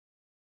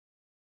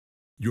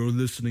You're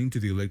listening to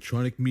the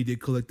Electronic Media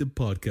Collective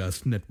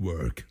Podcast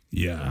Network.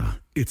 Yeah,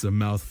 it's a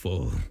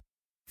mouthful.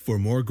 For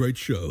more great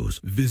shows,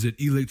 visit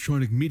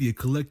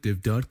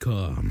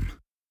electronicmediacollective.com.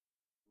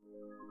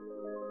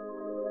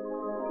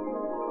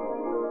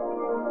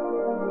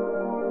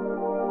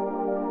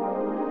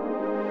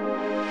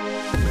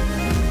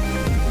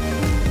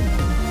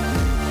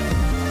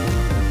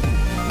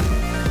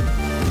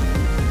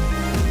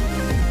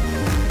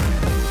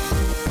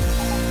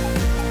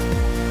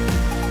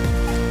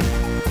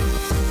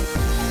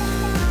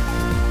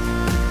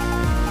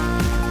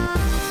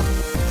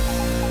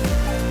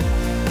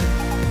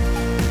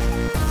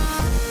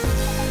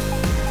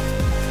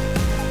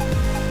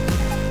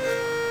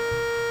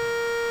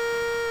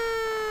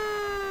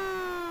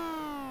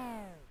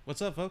 What's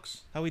up,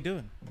 folks? How we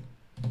doing?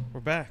 We're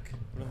back.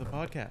 Another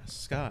podcast.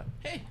 Scott.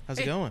 Hey. How's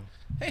it going?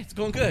 Hey, it's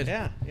going good.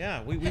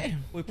 Yeah.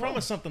 We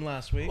promised something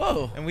last week.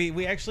 Whoa. And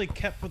we actually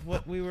kept with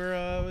what we were,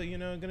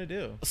 gonna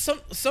do.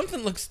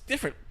 Something looks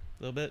different.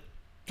 A little bit.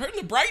 Turn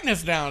the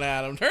brightness down,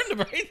 Adam. Turn the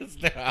brightness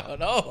down.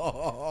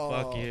 Oh.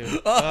 Fuck you.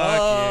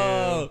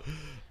 Oh.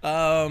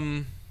 Fuck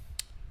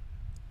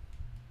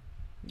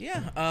you.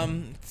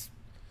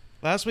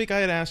 Last week I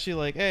had asked you,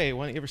 like, hey,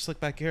 why don't you ever slick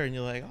back hair? And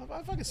you're like, oh,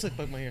 I fucking slick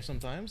back my hair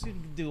sometimes. You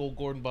can do old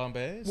Gordon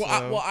Bombay. So.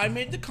 I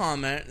made the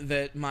comment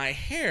that my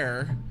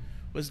hair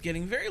was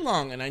getting very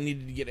long and I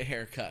needed to get a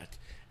haircut.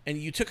 And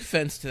you took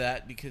offense to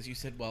that because you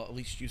said, well, at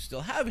least you still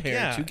have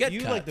hair to get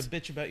you cut. like to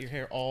bitch about your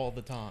hair all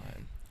the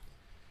time.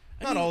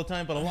 Not all the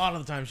time, but a lot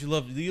of the times you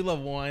love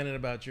whining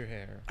about your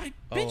hair. I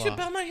bitch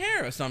about my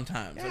hair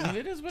sometimes. Yeah, I mean,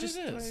 it is what it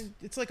is.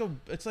 It's like a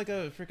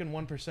freaking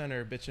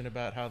 1%er bitching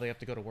about how they have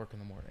to go to work in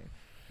the morning.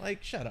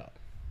 Like, shut up.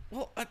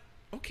 Well,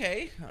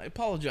 okay. I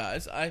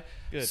apologize.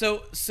 Good.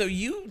 So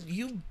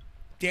you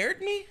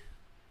dared me?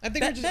 I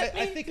think I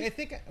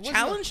think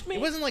challenged me.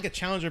 It wasn't like a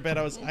challenge or bet.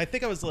 I was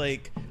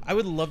like, I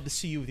would love to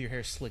see you with your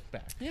hair slicked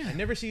back. Yeah. I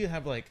never see you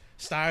have like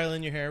style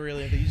in your hair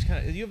really. You just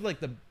you have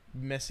like the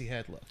messy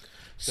head look.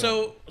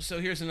 So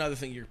here's another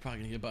thing you're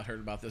probably gonna get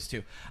butthurt about this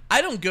too.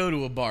 I don't go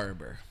to a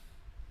barber.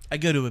 I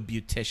go to a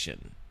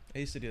beautician. I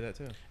used to do that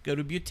too. Go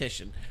to a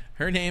beautician.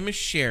 Her name is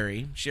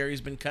Sherry.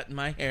 Sherry's been cutting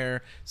my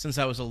hair since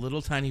I was a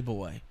little tiny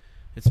boy.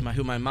 It's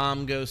who my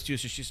mom goes to,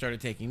 so she started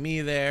taking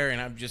me there,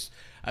 and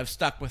I've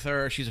stuck with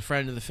her. She's a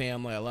friend of the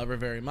family. I love her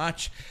very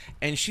much,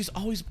 and she's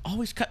always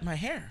cut my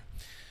hair.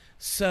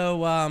 So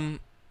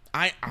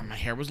my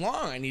hair was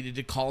long. I needed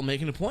to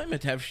make an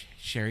appointment to have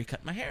Sherry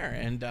cut my hair,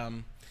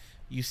 and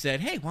you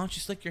said, hey, why don't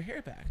you slick your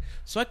hair back?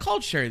 So I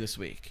called Sherry this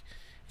week.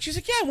 She's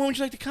like, yeah, when would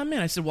you like to come in?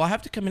 I said, well, I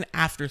have to come in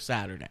after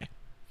Saturday.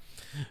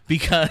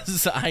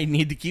 Because I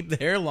need to keep the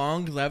hair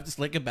long because I have to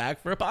slick it back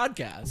for a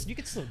podcast. You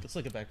can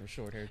slick it back for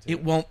short hair too.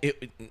 It won't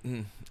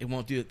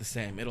do it the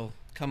same. It'll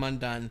come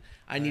undone.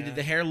 I needed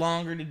the hair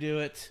longer to do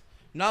it.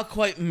 Not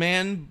quite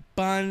man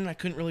bun. I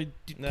couldn't really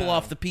pull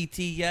off the PT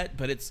yet,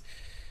 but it's.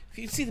 If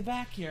you can see the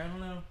back here, I don't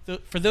know.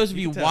 For those of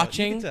you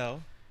watching, you can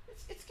tell.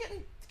 It's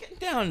getting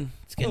down.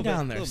 It's getting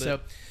down there.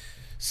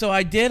 So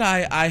I did.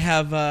 I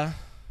have a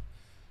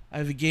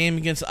game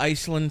against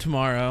Iceland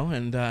tomorrow,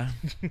 and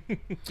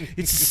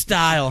it's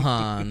style,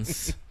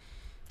 Hans.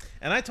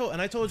 And I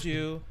told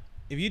you,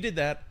 if you did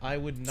that, I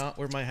would not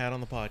wear my hat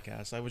on the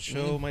podcast. I would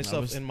show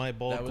myself in my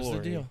bald glory. That was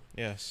the deal.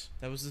 Yes,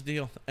 that was the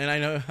deal. And I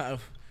know I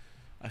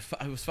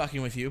was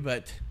fucking with you,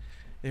 but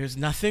there's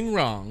nothing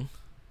wrong.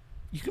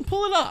 You can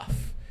pull it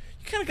off.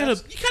 You kind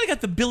of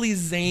got the Billy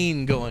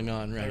Zane going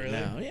on right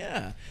now.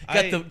 Yeah,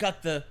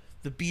 got the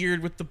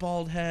beard with the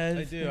bald head.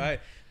 I do.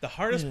 The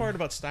hardest part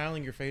about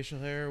styling your facial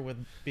hair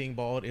with being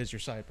bald is your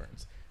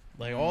sideburns.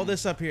 Like all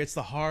this up here, it's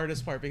the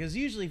hardest part because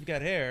usually if you've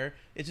got hair,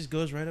 it just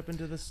goes right up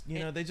into this.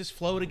 They just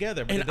flow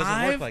together, but it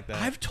doesn't work like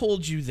that. I've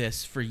told you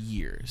this for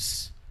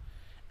years,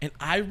 and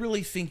I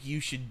really think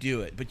you should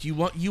do it, but you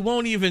won't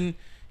even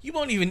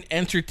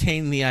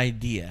entertain the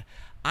idea.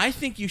 I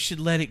think you should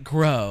let it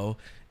grow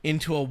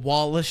into a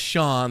Wallace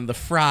Shawn the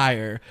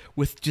Friar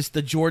with just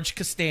the George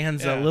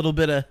Costanza, a little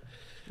bit of.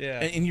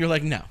 Yeah. And you're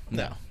like, no,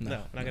 not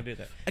gonna do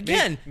that.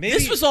 Again, maybe,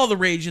 this was all the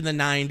rage in the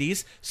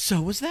 90s.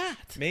 So was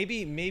that.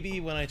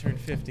 Maybe when I turn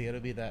 50, it'll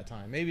be that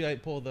time. Maybe I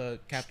pull the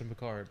Captain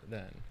Picard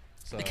then.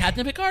 So. The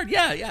Captain Picard,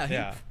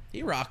 yeah.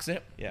 He rocks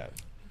it. Yeah.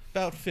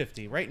 About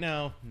 50. Right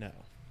now, no.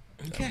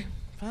 Okay,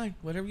 fine.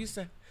 Whatever you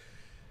say.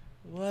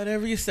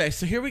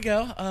 So here we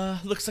go.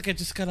 Looks like I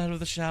just got out of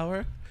the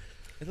shower.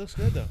 It looks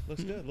good though.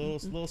 Looks good. Little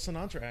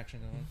Sinatra action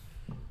going.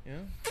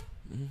 Yeah.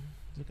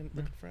 Looking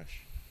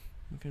fresh.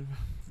 Okay.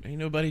 Ain't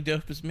nobody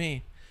dope as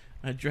me.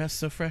 I dress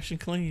so fresh and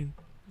clean.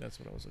 That's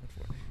what I was looking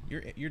for.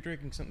 You're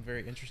drinking something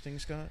very interesting,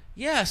 Scott?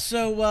 Yeah,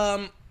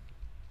 so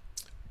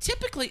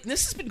typically,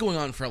 this has been going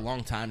on for a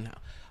long time now.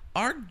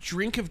 our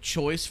drink of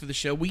choice for the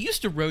show, we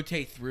used to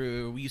rotate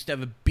through. We used to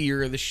have a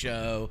beer of the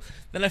show.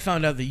 Then I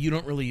found out that you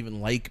don't really even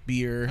like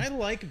beer. I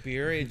like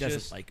beer. He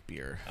doesn't like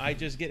beer. I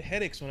just get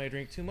headaches when I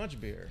drink too much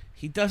beer.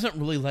 He doesn't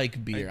really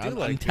like beer. I'm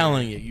like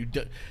telling you.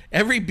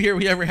 Every beer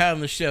we ever had on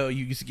the show,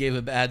 you just gave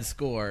a bad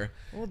score.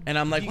 Well, and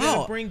I'm like, you wow,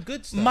 gotta bring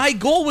good stuff. my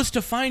goal was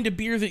to find a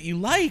beer that you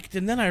liked,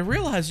 and then I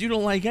realized you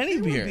don't like any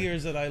There were beer.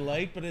 beers that I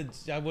like, but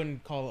I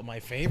wouldn't call it my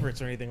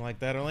favorites or anything like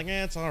that. I'm like,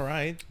 it's all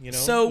right. You know.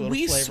 So a little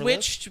we flavorless.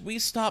 switched. We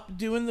stopped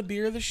doing the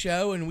beer of the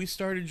show, and we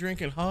started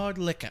drinking hard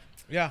liquor.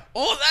 Yeah.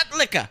 All that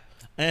liquor.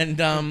 And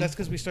That's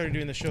because we started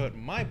doing the show at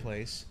my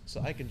place,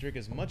 so I can drink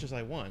as much as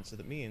I want. So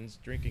that means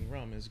drinking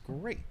rum is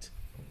great.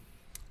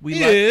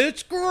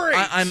 It's great.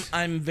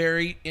 I'm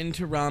very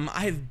into rum.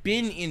 I've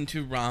been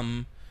into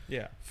rum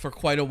Yeah. for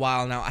quite a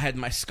while now. I had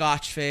my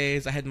Scotch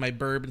phase, I had my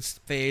bourbon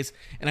phase,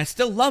 and I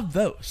still love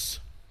those.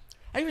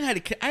 I even had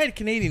a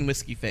Canadian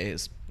whiskey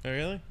phase. Oh,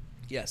 really?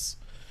 Yes.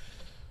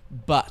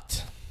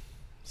 But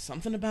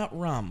something about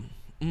rum.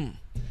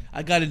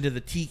 I got into the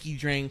tiki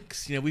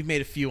drinks. You know, we've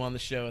made a few on the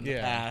show in the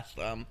past.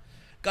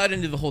 Got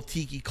into the whole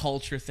tiki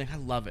culture thing. I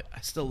love it. I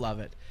still love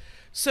it.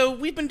 So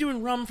we've been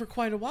doing rum for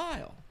quite a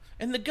while.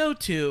 And the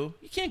go-to,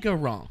 you can't go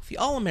wrong. The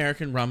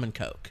all-American rum and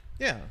Coke.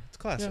 Yeah, it's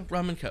classic. Yeah,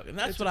 rum and Coke. And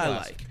that's It's what a I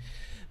classic. like.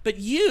 But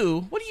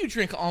you, what do you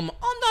drink?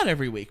 Not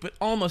every week, but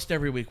almost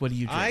every week. What do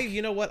you drink?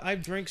 You know what?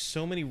 I've drank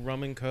so many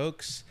rum and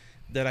Cokes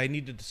that I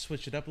needed to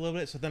switch it up a little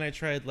bit. So then I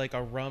tried like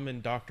a rum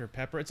and Dr.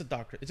 Pepper. It's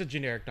a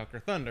generic Dr.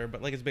 Thunder,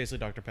 but like it's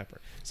basically Dr.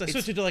 Pepper. So I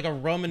switched it to like a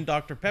rum and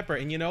Dr. Pepper,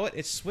 and you know what?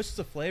 It switched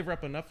the flavor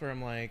up enough where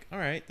I'm like, all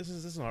right, this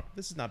is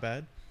not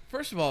bad.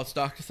 First of all, it's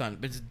Dr. Thunder,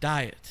 but it's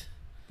diet.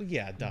 But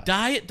yeah,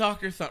 Diet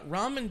Dr. Thunder.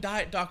 Rum and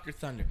Diet Dr.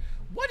 Thunder.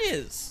 What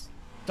is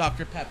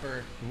Dr.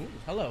 Pepper? Ooh.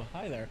 Hello.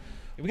 Hi there.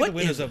 We What got the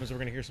windows is it? open, so we're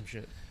gonna hear some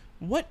shit.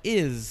 What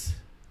is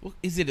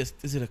it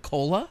a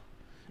cola?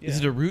 Is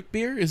Yeah. it a root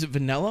beer? Is it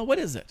vanilla? What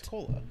is it?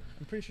 Cola.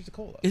 I'm pretty sure it's a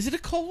cola. Is it a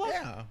cola?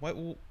 Yeah.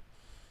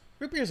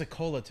 Root beer is a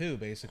cola too,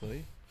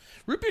 basically.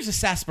 Root beer's a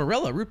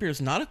sarsaparilla. Root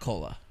beer's not a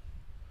cola.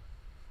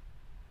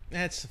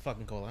 That's a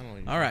fucking cola. I don't know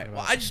what you're All right. talking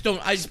Well, about. I just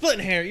don't.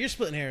 Splitting hair. You're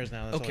splitting hairs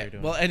now. That's all Okay. you're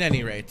doing. Well, at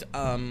any rate,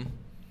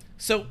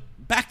 so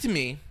back to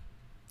me.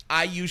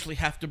 I usually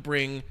have to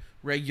bring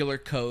regular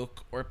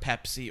Coke or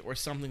Pepsi or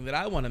something that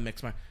I want to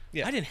mix my.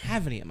 Yeah. I didn't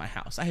have any at my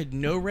house. I had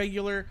no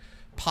regular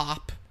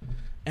pop,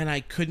 and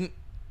I didn't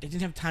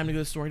have time to go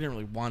to the store. I didn't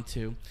really want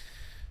to.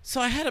 So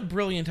I had a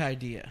brilliant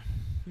idea.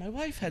 My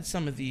wife had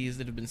some of these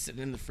that have been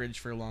sitting in the fridge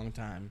for a long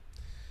time.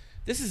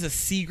 This is a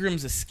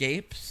Seagram's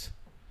Escapes.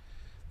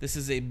 This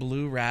is a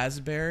blue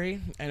raspberry.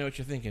 I know what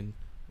you're thinking.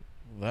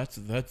 That's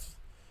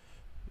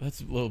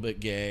a little bit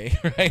gay,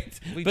 right?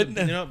 But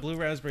you know what? Blue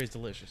raspberry is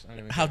delicious. I don't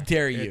even How care.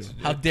 dare you?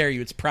 How dare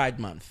you? It's Pride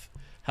Month.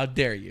 How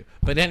dare you?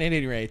 But at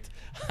any rate,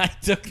 I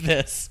took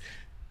this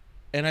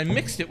and I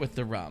mixed it with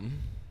the rum.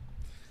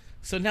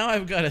 So now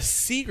I've got a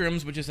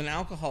Seagram's, which is an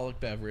alcoholic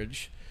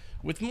beverage,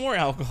 with more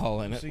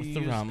alcohol in it, So with you the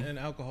use rum. an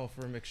alcohol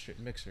for a mixer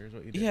is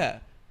what you do. Yeah.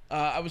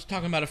 I was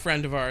talking about a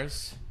friend of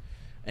ours,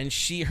 and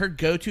her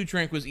go-to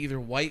drink was either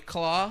White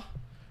Claw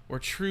or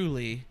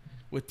Truly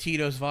with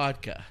Tito's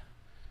vodka.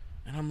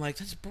 And I'm like,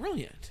 that's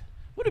brilliant.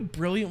 What a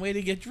brilliant way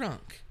to get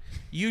drunk.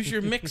 Use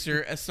your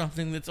mixer as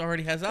something that's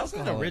already has That's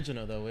alcohol. not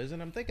original though, is it?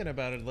 I'm thinking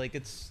about it like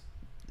it doesn't.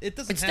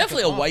 It's happen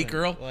definitely a white often.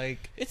 girl.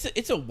 Like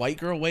It's a white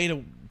girl way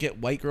to get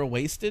white girl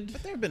wasted.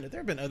 but there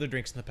have been other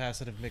drinks in the past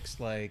that have mixed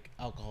like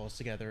alcohols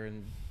together,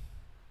 and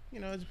you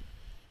know, it's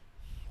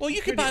Well,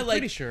 you can buy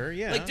pretty sure,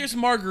 yeah. like there's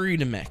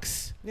margarita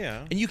mix,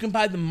 yeah. and you can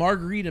buy the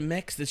margarita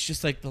mix that's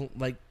just like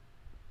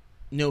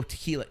no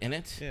tequila in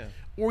it. Yeah.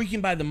 Or you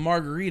can buy the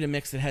margarita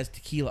mix that has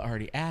tequila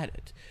already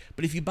added.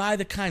 But if you buy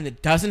the kind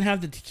that doesn't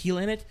have the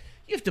tequila in it,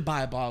 you have to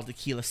buy a bottle of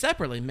tequila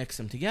separately, mix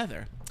them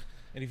together.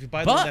 And if you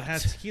buy the one that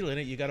has tequila in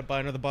it, you got to buy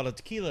another bottle of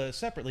tequila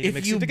separately to If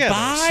mix you it together.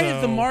 buy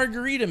the So-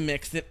 margarita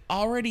mix that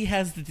already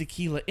has the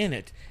tequila in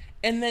it,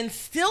 and then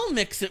still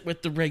mix it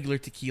with the regular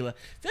tequila,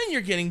 then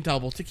you're getting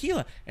double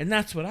tequila. And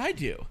that's what I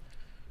do.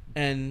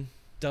 And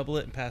double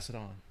it and pass it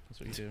on. That's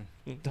what you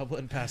do. Double it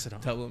and pass it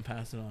on. double and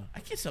pass it on. I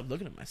can't stop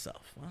looking at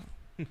myself. Wow.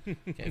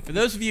 Okay, for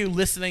those of you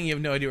listening, you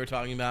have no idea what we're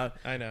talking about.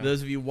 I know. For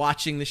those of you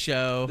watching the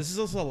show, This is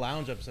also a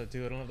lounge episode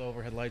too. I don't have the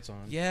overhead lights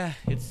on. yeah,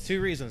 it's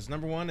Two reasons.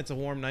 Number one, it's a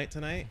warm night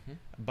tonight.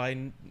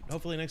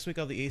 Hopefully next week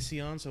I'll have the AC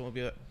on, so it won't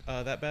be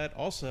that bad.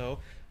 Also,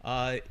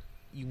 we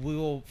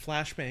will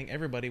flashbang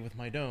everybody with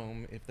my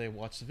dome if they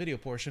watch the video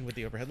portion with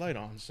the overhead light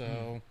on.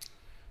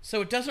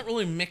 So it doesn't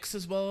really mix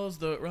as well as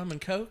the rum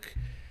and Coke.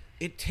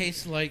 It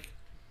tastes like.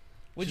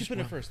 what'd you just put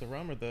in rum. first, the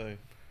rum or the?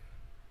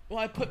 Well,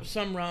 I put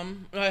some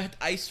rum. I had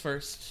ice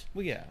first.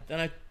 Well, yeah.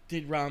 Then I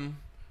did rum.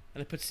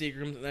 Then I put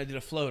Seagram's, and I did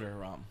a floater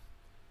rum.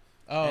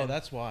 Oh, And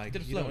that's why.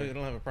 did a You don't floater.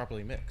 have it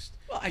properly mixed.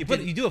 Well, I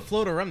You do a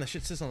floater rum. That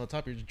shit sits on the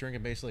top. You're just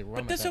drinking basically rum.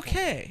 But at that's that point.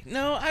 okay.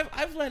 No,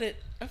 I've let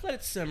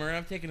it simmer.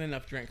 I've taken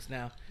enough drinks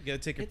now. You gotta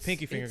take your It's-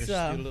 pinky finger and it's,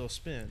 just do a little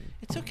spin.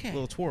 It's okay.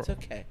 Little twirl. It's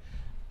okay.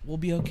 We'll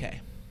be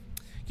okay.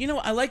 You know,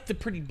 I like the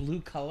pretty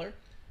blue color.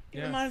 It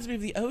Yeah. reminds me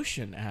of the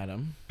ocean,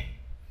 Adam.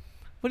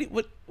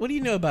 What do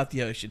you know about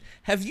the ocean?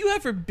 Have you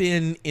ever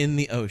been in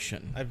the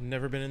ocean? I've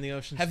never been in the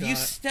ocean. Have you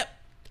stepped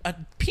a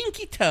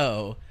pinky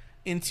toe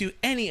into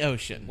any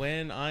ocean?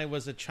 When I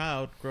was a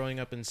child growing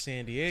up in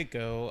San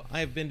Diego,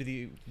 I've been to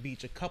the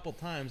beach a couple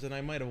times, and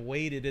I might have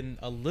waded in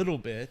a little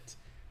bit,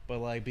 but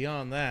like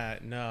beyond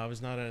that, no, I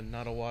was not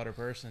a water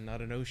person,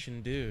 not an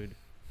ocean dude.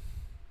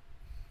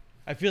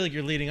 I feel like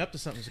you're leading up to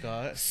something,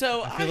 Scott.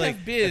 So I feel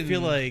like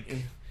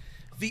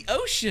the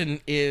ocean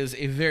is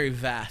a very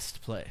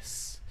vast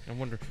place. I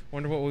wonder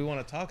what we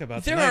want to talk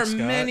about. There tonight, are Scott.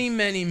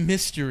 many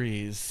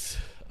mysteries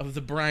of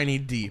the briny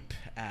deep,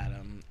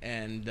 Adam,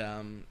 and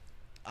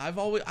I'm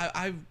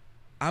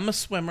a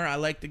swimmer. I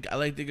like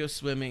to go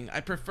swimming. I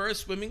prefer a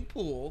swimming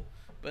pool,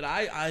 but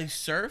I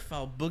surf.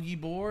 I'll boogie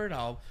board.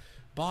 I'll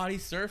body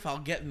surf. I'll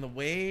get in the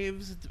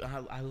waves.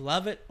 I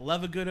love it.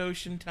 Love a good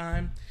ocean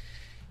time,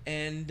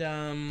 and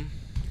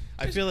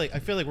I feel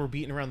like we're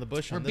beating around the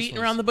bush. We're beating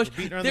around the bush. We're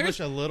beating around the bush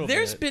a little bit.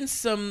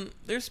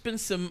 There's been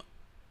some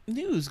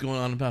news going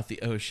on about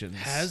the oceans.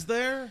 Has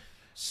there?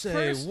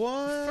 Say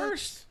what?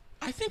 First,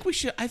 I think we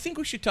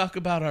should talk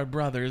about our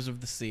brothers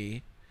of the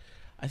sea.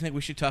 I think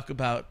we should talk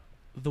about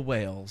the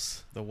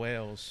whales. The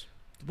whales.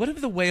 What have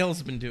the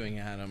whales been doing,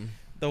 Adam?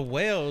 The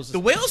whales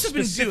have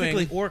been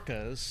doing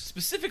orcas.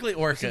 Specifically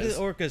orcas.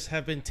 Orcas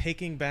have been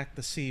taking back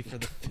the sea for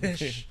the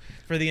fish,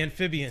 for the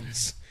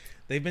amphibians.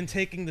 They've been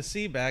taking the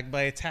sea back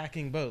by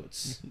attacking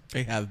boats.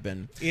 They have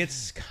been.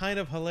 It's kind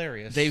of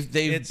hilarious. They've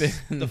been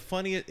the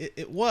funniest.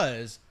 It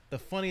was the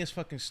funniest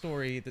fucking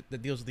story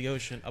that deals with the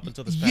ocean up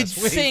until this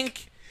past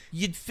week.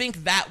 You'd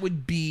think that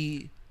would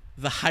be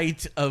the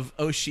height of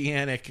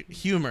oceanic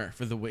humor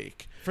for the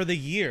week, for the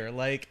year.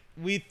 Like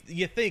you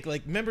think,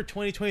 like, remember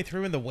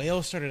 2023 when the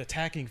whales started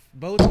attacking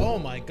boats? Oh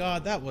my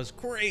god, that was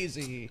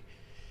crazy.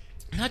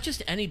 Not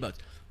just any boats.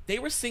 They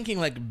were sinking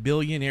like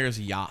billionaires'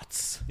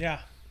 yachts. Yeah.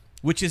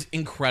 Which is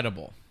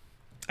incredible.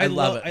 I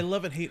love it. I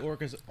love and hate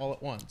orcas all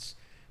at once.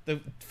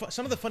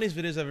 Some of the funniest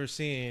videos I've ever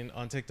seen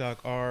on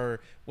TikTok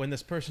are when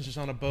this person's just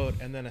on a boat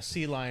and then a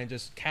sea lion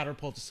just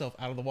catapults itself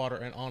out of the water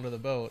and onto the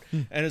boat.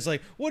 And it's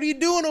like, what are you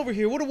doing over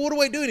here? What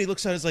do I do? And he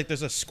looks at it, it's like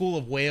there's a school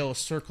of whales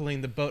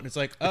circling the boat. And it's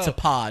like, oh. It's a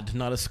pod,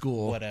 not a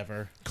school.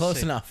 Whatever.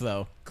 Close enough,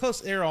 though.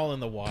 Close. They're all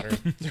in the water.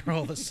 They're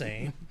all the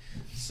same.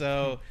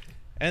 So,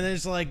 and then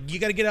it's like, you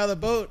got to get out of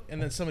the boat.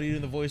 And then somebody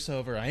doing the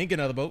voiceover, I ain't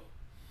getting out of the boat.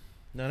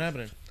 Not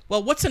happening.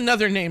 Well, what's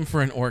another name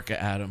for an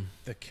orca, Adam?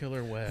 The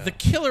killer whale. The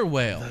killer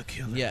whale. The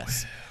killer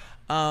yes.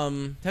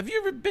 whale. Have you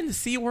ever been to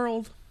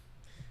SeaWorld?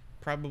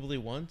 Probably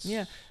once.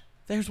 Yeah.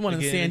 There's one in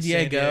San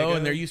Diego,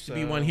 and there used to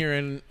be one here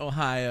in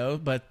Ohio,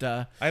 but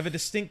I have a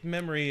distinct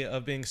memory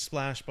of being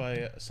splashed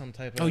by some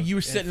type of. Oh, you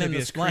were sitting in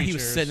the splash. He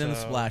was sitting in the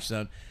so- splash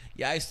zone.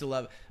 Yeah, I used to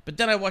love it. But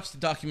then I watched the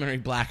documentary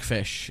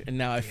Blackfish, and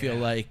now I feel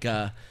like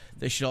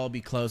they should all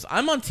be closed.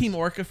 I'm on Team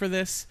Orca for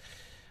this.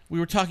 We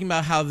were talking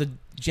about how the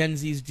Gen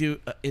Zs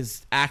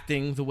is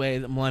acting the way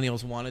that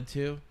millennials wanted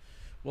to.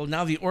 Well,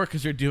 now the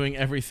orcas are doing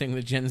everything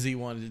the Gen Z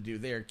wanted to do.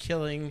 They are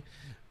killing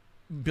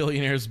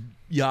billionaires'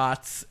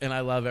 yachts, and I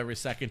love every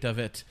second of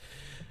it.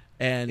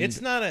 And it's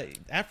not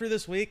after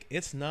this week,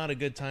 it's not a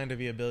good time to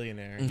be a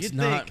billionaire.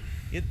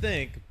 You'd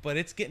think, but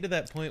it's getting to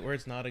that point where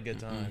it's not a good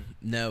time.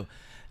 No.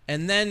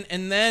 And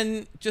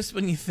then just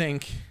when you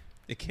think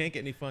it can't get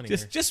any funnier.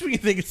 Just when you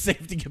think it's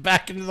safe to get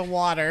back into the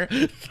water.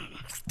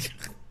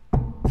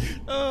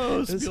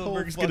 Oh,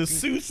 Spielberg's going to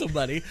sue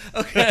somebody.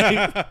 Okay.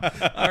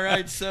 All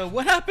right. So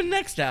what happened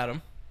next,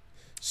 Adam?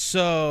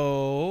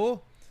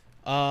 So,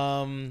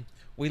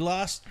 we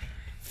lost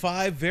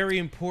 5 very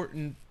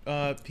important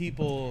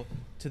people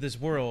to this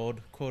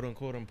world, quote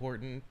unquote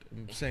important.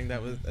 I'm saying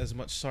that with as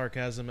much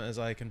sarcasm as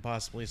I can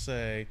possibly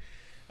say.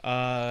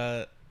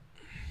 Some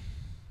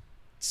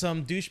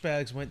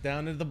douchebags went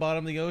down into the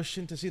bottom of the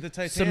ocean to see the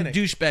Titanic.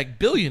 Some douchebag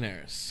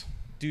billionaires.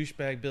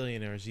 Douchebag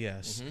billionaires,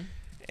 yes. Mm-hmm.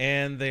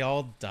 And they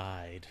all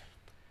died.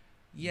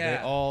 Yeah.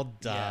 They all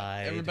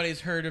died. Yeah.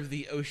 Everybody's heard of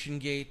the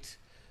OceanGate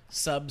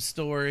sub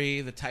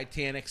story, the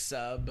Titanic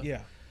sub.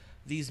 Yeah.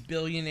 These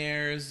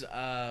billionaires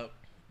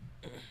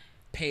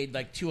paid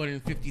like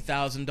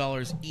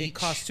 $250,000 each. It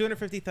cost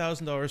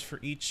 $250,000 for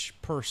each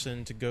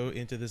person to go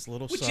into this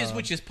little sub.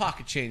 Which is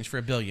pocket change for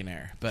a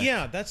billionaire. But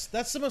yeah, that's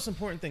the most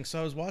important thing. So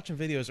I was watching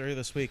videos earlier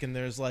this week, and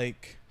there's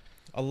like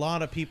a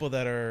lot of people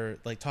that are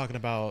like talking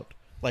about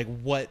like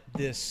what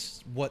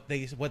these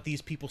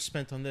people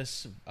spent on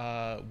this,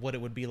 what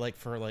it would be like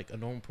for like a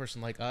normal person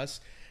like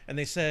us. And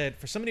they said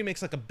for somebody who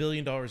makes like $1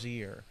 billion a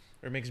year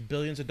or makes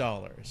billions of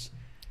dollars,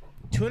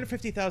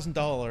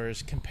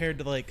 $250,000 compared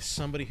to like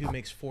somebody who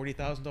makes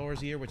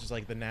 $40,000 a year, which is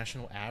like the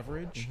national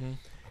average,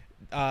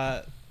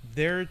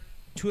 their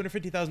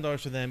 $250,000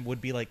 for them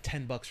would be like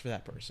 $10 for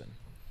that person.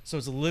 So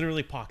it's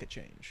literally pocket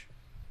change.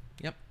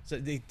 Yep. So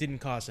it didn't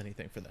cost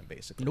anything for them,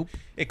 basically. Nope.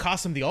 It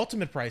cost them the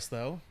ultimate price,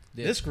 though.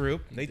 This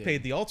group, they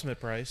paid the ultimate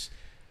price.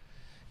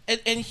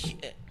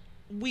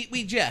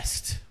 We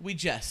jest.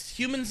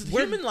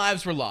 Human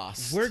lives were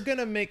lost. We're going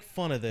to make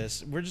fun of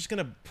this. We're just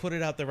going to put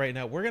it out there right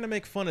now. We're going to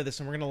make fun of this,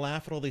 and we're going to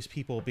laugh at all these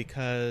people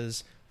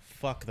because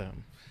fuck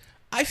them.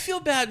 I feel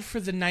bad for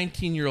the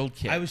 19-year-old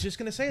kid. I was just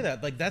gonna say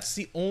that. Like, that's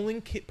the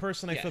only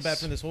person I feel bad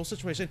for in this whole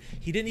situation.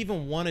 He didn't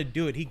even want to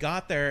do it. He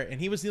got there,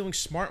 and he was the only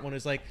smart one.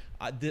 Who's like,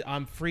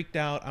 I'm freaked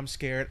out. I'm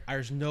scared.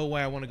 There's no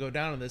way I want to go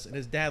down on this. And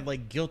his dad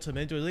like guilt him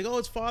into it. Like, oh,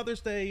 it's Father's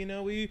Day. You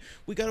know, we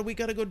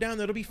gotta go down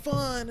there. It'll be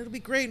fun. It'll be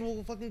great, and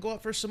we'll fucking go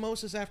out for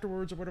samosas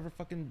afterwards or whatever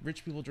fucking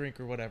rich people drink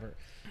or whatever.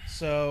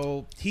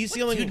 So he's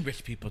the only. What do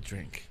rich people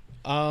drink?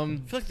 I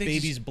feel like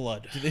baby's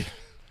blood.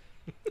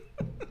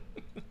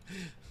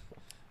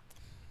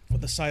 With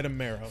the side of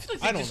marrow. I feel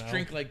like I don't just know.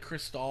 drink like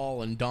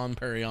Cristal and Dom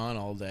Perignon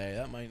all day.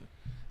 That might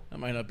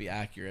not be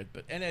accurate,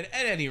 but at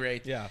any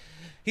rate, Yeah,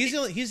 he's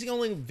the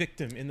only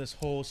victim in this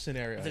whole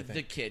scenario.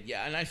 the kid,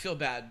 yeah, and I feel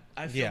bad.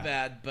 I feel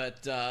bad,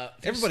 but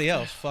Everybody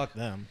else, fuck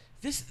them.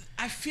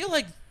 I feel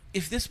like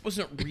if this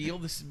wasn't real,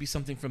 this would be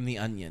something from The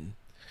Onion,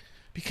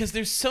 because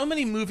there's so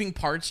many moving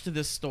parts to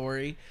this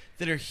story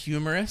that are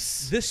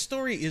humorous. This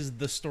story is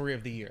the story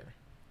of the year.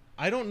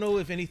 I don't know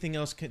if anything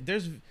else can.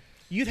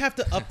 You'd have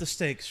to up the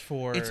stakes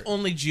for. It's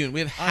only June. We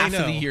have half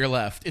of the year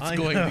left. It's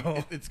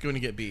going to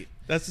get beat.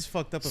 That's just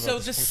fucked up about So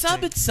this the whole sub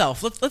thing.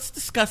 itself. Let's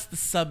discuss the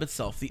sub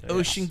itself. The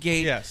Ocean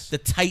Gate. Yes. The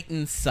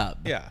Titan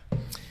sub. Yeah.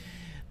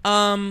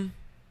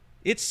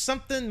 It's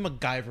something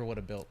MacGyver would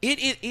have built.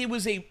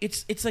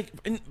 It's like,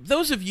 and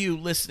those of you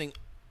listening,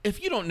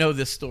 if you don't know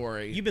this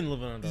story, You've been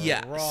living under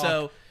a rock.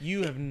 So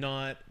you have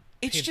not.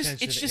 it's paid just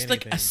attention to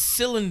like a anything.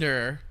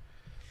 cylinder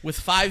with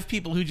 5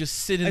 people who just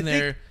sit in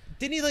there.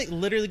 Didn't he like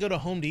literally go to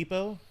Home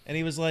Depot and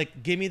he was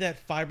like, "Give me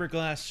that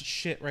fiberglass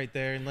shit right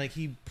there," and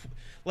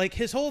like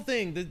his whole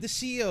thing. The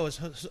CEO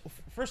is,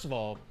 first of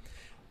all,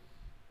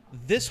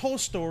 this whole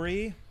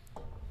story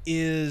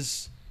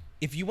is,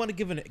 if you want to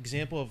give an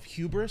example of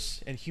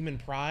hubris and human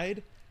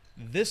pride,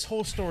 this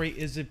whole story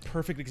is a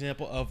perfect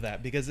example of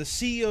that, because the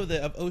CEO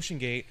of Ocean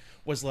Gate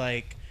was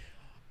like,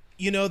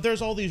 you know,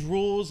 there's all these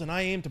rules and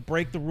I aim to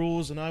break the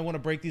rules and I want to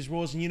break these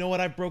rules, and you know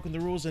what, I've broken the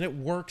rules and it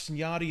works, and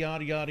yada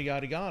yada yada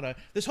yada yada.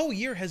 This whole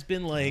year has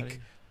been like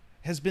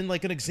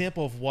an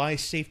example of why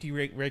safety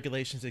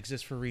regulations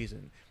exist for a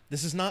reason.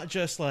 This is not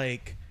just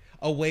like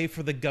a way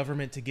for the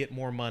government to get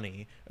more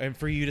money and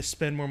for you to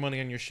spend more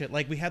money on your shit.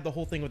 Like we had the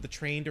whole thing with the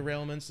train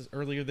derailments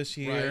earlier this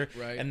year,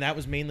 right. and that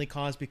was mainly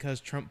caused because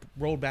Trump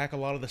rolled back a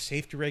lot of the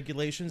safety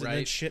regulations, and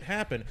then shit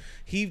happened.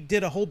 He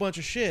did a whole bunch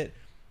of shit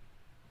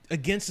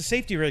against the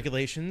safety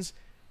regulations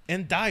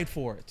and died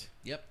for it.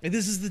 Yep. And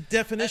this is the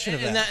definition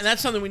of that. And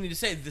that's something we need to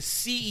say. The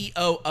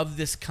CEO of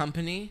this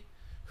company,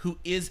 who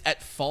is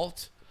at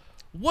fault,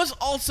 was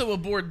also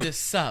aboard this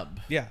sub.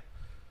 Yeah.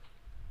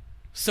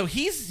 So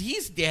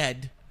he's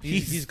dead.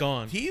 He's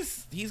gone.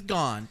 He's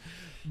gone.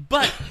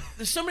 But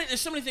there's so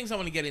many things I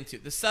want to get into.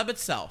 The sub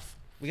itself.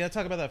 We got to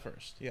talk about that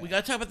first. Yeah. We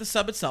got to talk about the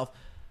sub itself.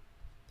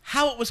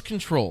 How it was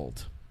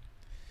controlled.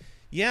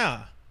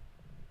 Yeah.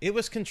 It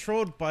was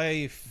controlled by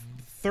a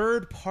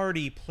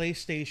third-party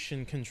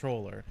PlayStation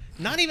controller.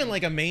 Not even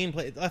like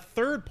a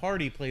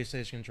third-party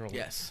PlayStation controller.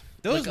 Yes.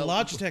 Those like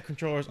Logitech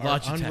controllers are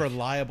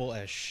unreliable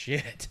as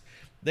shit.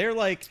 They're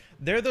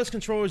those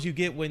controllers you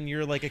get when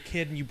you're like a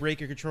kid and you break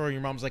your controller and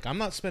your mom's like, I'm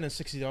not spending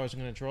 $60 on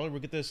a controller. We'll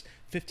get this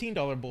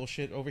 $15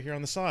 bullshit over here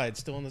on the side,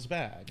 still in this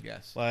bag.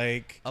 Yes.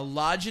 Like a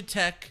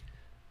Logitech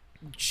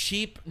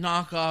cheap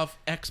knockoff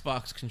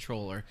Xbox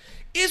controller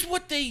is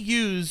what they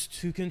used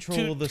to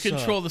control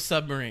the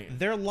submarine.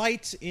 Their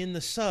lights in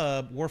the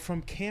sub were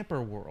from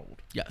Camper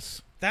World.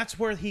 Yes. That's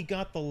where he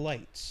got the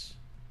lights.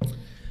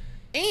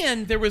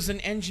 And there was an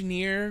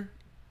engineer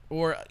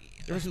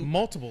there was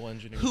multiple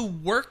engineers who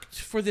worked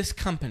for this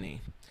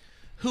company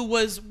who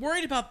was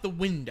worried about the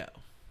window.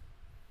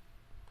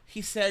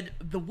 He said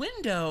the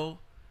window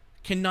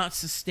cannot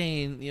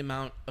sustain the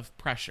amount of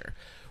pressure.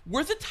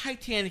 Where the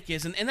Titanic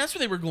is, and that's where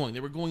they were going. They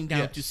were going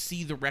down to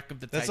see the wreck of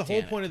the Titanic. That's the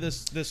whole point of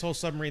this whole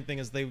submarine thing,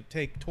 is they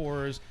take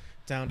tours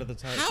down to the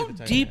Titanic.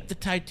 How deep the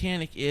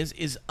Titanic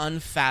is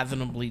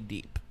unfathomably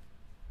deep.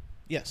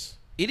 Yes.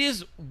 It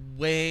is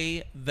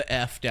way the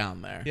F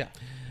down there. Yeah.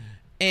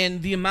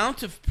 And the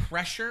amount of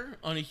pressure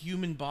on a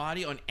human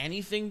body, on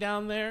anything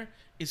down there,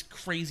 is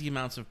crazy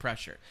amounts of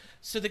pressure.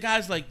 So the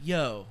guy's like,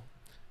 yo,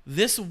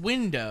 this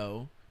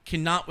window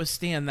cannot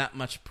withstand that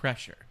much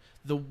pressure.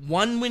 The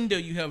one window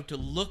you have to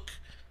look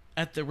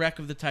at the wreck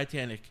of the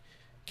Titanic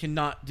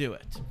cannot do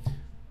it.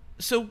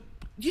 So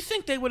you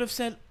think they would have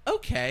said,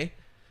 okay,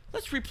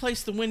 let's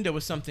replace the window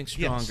with something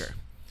stronger. Yes.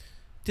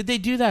 Did they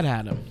do that,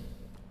 Adam?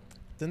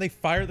 Then they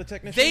fired the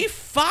technician? They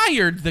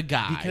fired the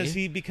guy.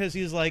 Because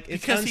he's like,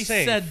 it's because unsafe.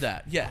 He said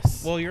that,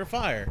 yes. Well, you're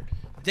fired.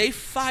 They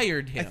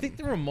fired him. I think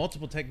there were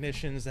multiple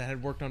technicians that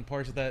had worked on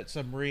parts of that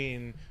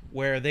submarine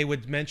where they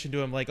would mention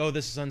to him like, "Oh,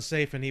 this is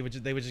unsafe," and they would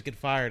just get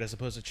fired as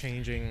opposed to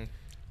changing.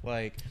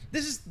 Like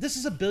this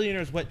is a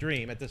billionaire's wet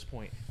dream at this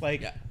point.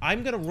 Like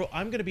I'm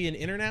gonna be in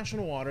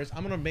international waters.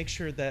 I'm gonna make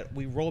sure that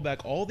we roll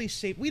back all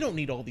these We don't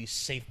need all these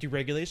safety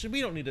regulations. We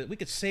don't need it. We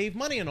could save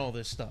money on all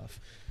this stuff.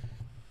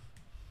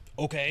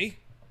 Okay,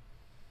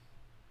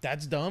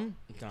 that's dumb.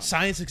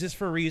 Science exists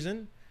for a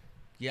reason.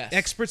 Yes.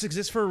 Experts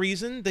exist for a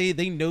reason.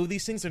 They know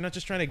these things. They're not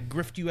just trying to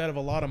grift you out of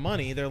a lot of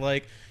money. They're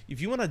like,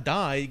 if you want to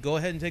die, go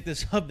ahead and take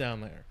this sub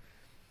down there.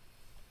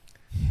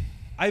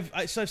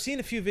 I've seen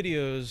a few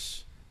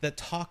videos that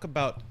talk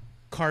about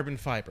carbon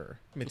fiber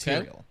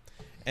material.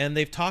 Okay. And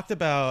they've talked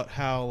about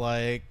how,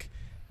 like,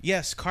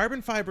 yes,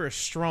 carbon fiber is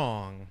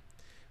strong,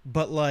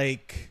 but,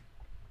 like,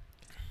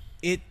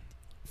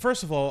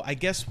 first of all, I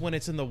guess when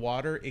it's in the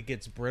water, it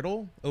gets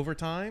brittle over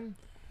time.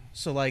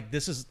 So, like,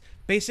 this is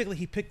basically,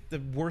 he picked the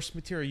worst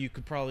material you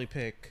could probably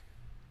pick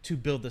to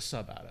build the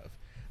sub out of.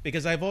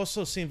 Because I've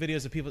also seen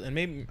videos of people, and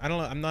maybe, I don't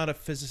know, I'm not a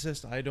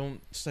physicist, I don't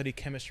study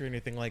chemistry or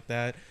anything like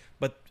that,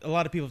 but a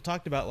lot of people have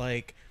talked about,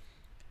 like,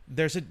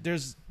 there's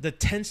the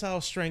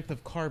tensile strength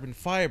of carbon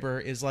fiber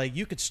is, like,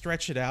 you could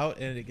stretch it out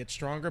and it gets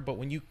stronger, but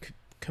when you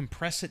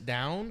compress it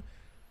down,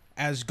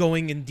 as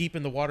going in deep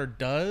in the water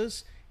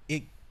does,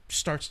 it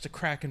starts to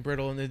crack and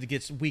brittle, and then it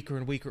gets weaker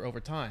and weaker over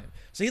time.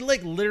 So he,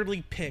 like,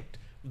 literally picked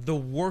the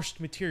worst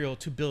material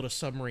to build a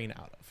submarine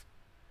out of.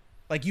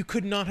 Like, you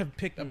could not have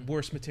picked a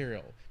worse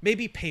material.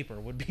 Maybe paper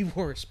would be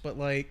worse, but,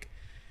 like,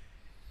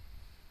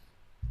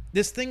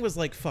 this thing was,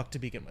 like, fucked to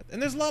begin with.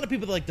 And there's a lot of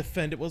people that, like,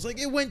 defend it. Was like,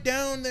 it went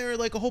down there,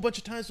 like, a whole bunch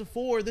of times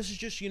before. This is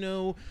just, you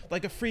know,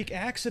 like a freak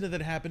accident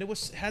that happened.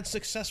 It had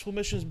successful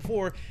missions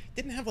before. It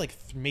didn't have, like,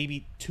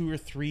 maybe 2 or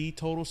 3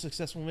 total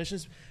successful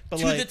missions. But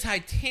to like, the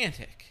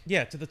Titanic.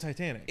 Yeah, to the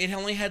Titanic. It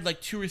only had,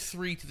 like, 2 or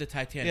 3 to the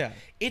Titanic. Yeah.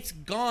 It's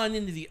gone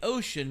into the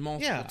ocean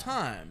multiple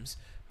times,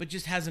 but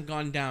just hasn't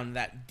gone down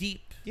that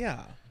deep.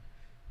 Yeah.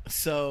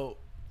 So,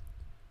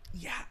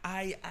 yeah,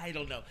 I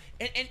don't know.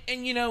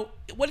 And you know,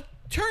 what it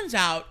turns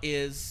out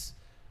is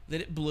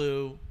that it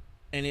blew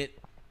and it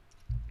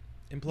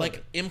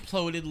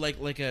imploded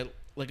like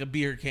a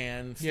beer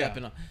can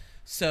stepping on.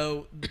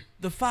 So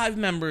the 5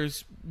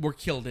 members were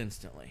killed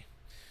instantly.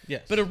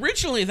 Yes. But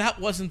originally that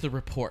wasn't the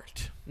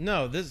report.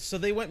 No, so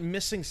they went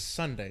missing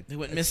Sunday. They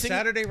went missing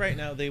Saturday right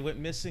now. They went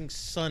missing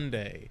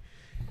Sunday.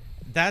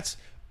 By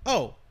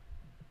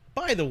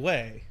the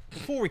way,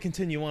 before we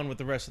continue on with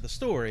the rest of the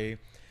story,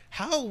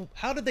 how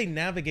did they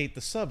navigate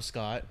the sub,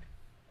 Scott?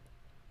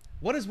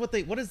 What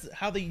is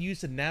how they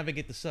used to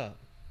navigate the sub?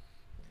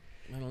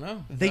 I don't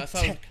know. They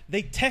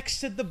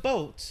texted the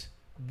boat,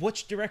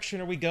 which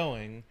direction are we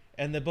going?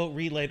 And the boat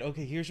relayed,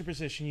 okay, here's your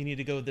position, you need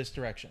to go this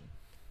direction.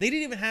 They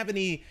didn't even have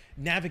any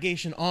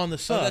navigation on the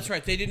sub. Oh, that's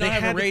right. They did not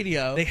have a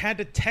radio. They had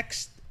to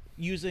text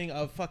using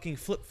a fucking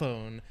flip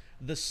phone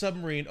the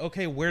submarine,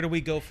 okay, where do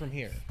we go from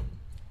here?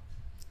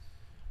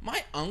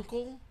 My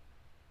uncle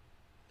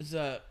has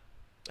a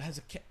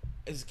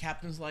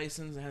captain's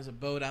license and has a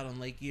boat out on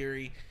Lake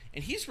Erie,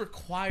 and he's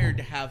required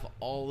to have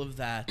all of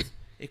that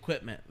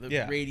equipment,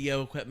 the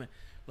radio equipment.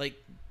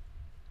 Like,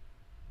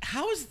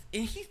 I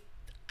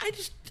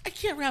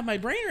can't wrap my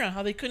brain around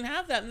how they couldn't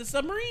have that in the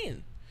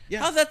submarine. Yeah.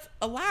 How that's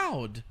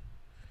allowed.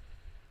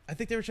 I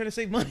think they were trying to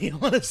save money,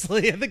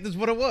 honestly. I think that's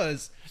what it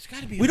was. It's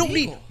got to be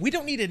illegal. We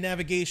don't need a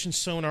navigation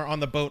sonar on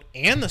the boat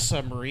and the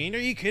submarine. Are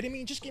you kidding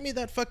me? Just give me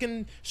that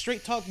fucking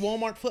straight talk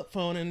Walmart flip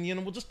phone, and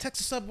we'll just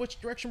text us up which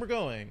direction we're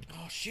going.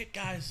 Oh shit,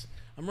 guys,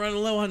 I'm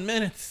running low on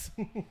minutes.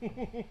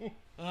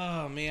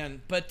 Oh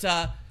man, but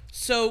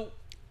so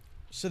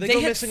they go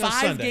had missing on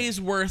 5 Sunday. days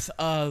worth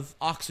of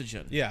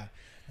oxygen. Yeah,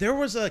 there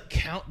was a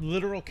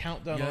literal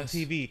countdown on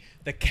TV.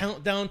 The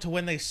countdown to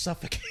when they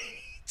suffocate.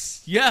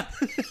 Yeah.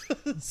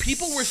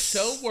 People were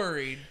so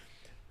worried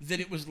that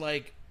it was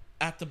like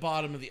at the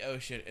bottom of the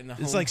ocean and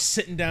it's like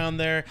sitting down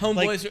there.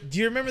 Homeboys do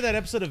you remember that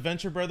episode of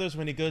Venture Brothers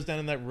when he goes down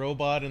in that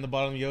robot in the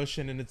bottom of the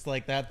ocean, and it's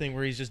like that thing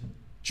where he's just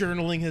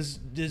journaling his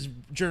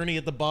journey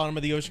at the bottom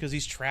of the ocean because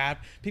he's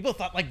trapped? People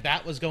thought like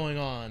that was going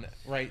on,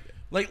 right?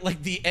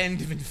 Like the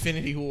end of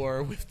Infinity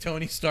War with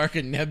Tony Stark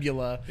and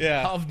Nebula.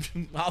 Yeah.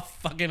 I'll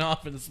fucking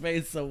off in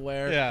space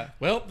somewhere. Yeah.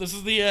 Well, this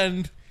is the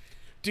end.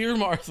 Dear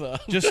Martha.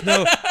 Just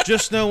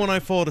know when I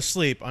fall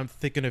asleep, I'm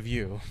thinking of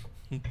you.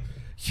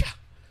 Yeah.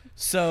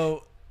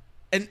 So,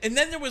 and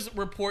then there was a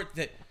report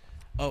that,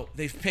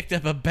 they've picked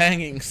up a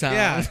banging sound.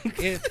 Yeah.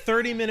 At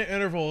 30-minute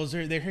intervals,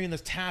 they're hearing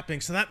this tapping.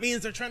 So that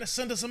means they're trying to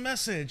send us a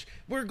message.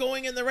 We're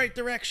going in the right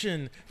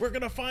direction. We're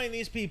going to find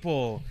these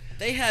people.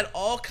 They had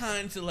all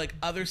kinds of like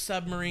other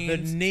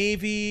submarines. The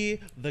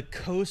Navy, the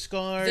Coast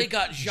Guard. They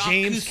got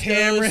James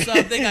Cameron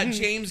subs. They got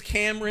James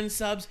Cameron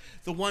subs.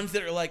 The ones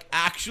that are like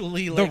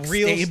actually like the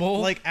real, stable,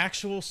 like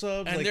actual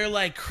subs, and they're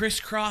like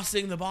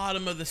crisscrossing the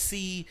bottom of the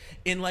sea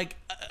in like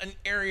an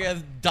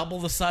area double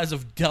the size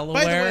of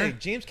Delaware. By the way,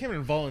 James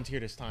Cameron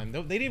volunteered his time.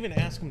 They didn't even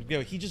ask him to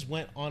go. He just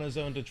went on his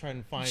own to try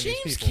and find these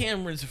people. James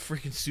Cameron's a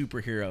freaking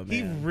superhero, man.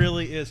 He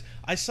really is.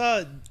 I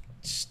saw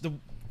the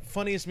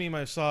funniest meme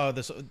I saw.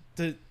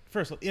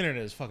 First of all, the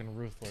internet is fucking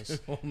ruthless.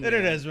 The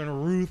internet has been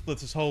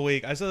ruthless this whole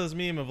week. I saw this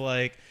meme of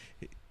like,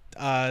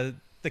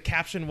 the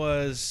caption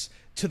was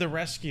 "To the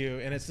rescue,"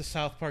 and it's the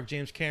South Park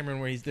James Cameron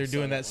where they're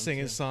doing that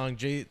singing song.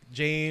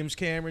 James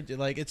Cameron,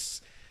 like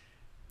it's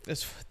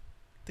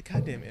the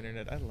goddamn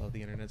internet. I love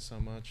the internet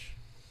so much.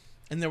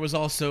 And there was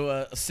also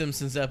a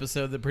Simpsons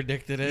episode that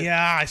predicted it.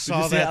 Yeah, I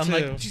saw that I'm too.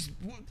 like,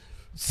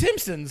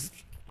 Simpsons.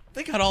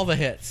 They got all the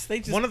hits.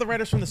 One of the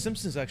writers from The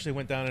Simpsons actually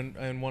went down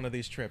in one of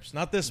these trips.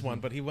 Not this one,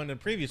 but he went in a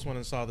previous one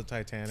and saw the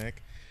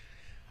Titanic.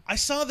 I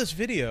saw this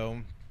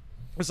video.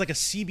 It was like a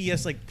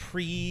CBS, like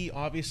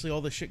obviously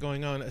all the shit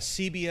going on, a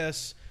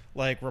CBS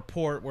like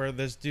report where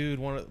this dude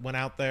went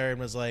out there and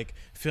was like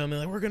filming,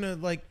 like, we're gonna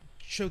like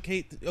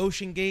showcase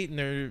Ocean Gate and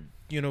their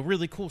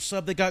really cool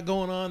sub they got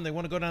going on. They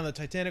want to go down the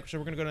Titanic, so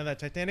we're gonna go down that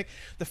Titanic.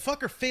 The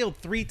fucker failed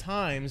 3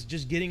 times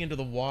just getting into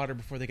the water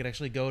before they could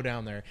actually go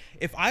down there.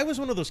 If I was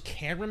one of those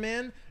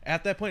cameramen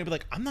at that point, I'd be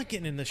like, I'm not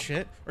getting in this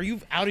shit. Are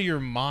you out of your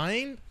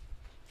mind?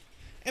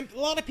 And a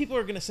lot of people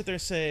are going to sit there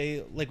and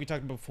say, like we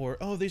talked about before,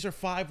 oh, these are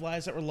 5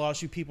 lives that were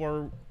lost. You people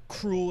are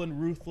cruel and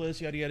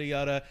ruthless, yada, yada,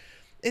 yada.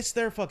 It's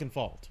their fucking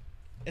fault.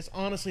 It's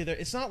honestly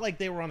it's not like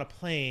they were on a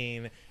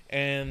plane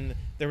and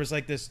there was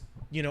like this,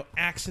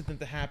 accident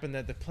that happened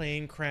that the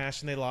plane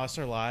crashed and they lost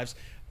their lives.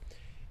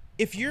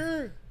 If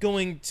you're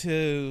going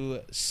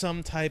to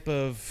some type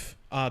of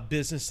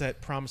business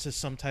that promises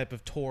some type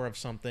of tour of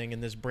something in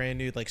this brand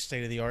new like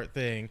state of the art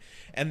thing,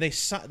 and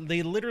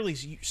they literally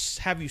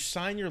have you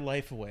sign your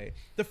life away.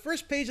 The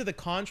first page of the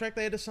contract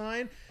they had to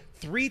sign,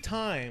 3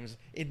 times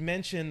it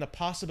mentioned the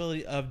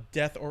possibility of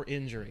death or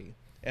injury,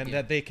 and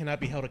that they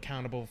cannot be held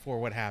accountable for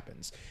what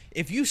happens.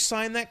 If you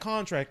sign that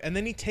contract and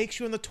then he takes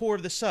you on the tour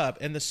of the sub,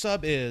 and the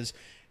sub is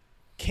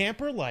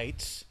camper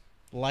lights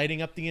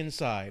lighting up the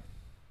inside,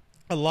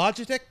 a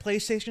Logitech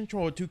PlayStation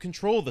controller to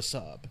control the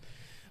sub,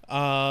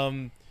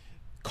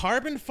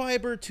 carbon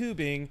fiber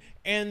tubing,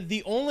 and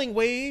the only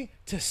way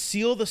to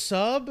seal the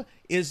sub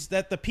is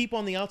that the people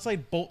on the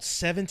outside bolt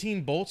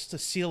 17 bolts to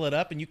seal it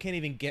up, and you can't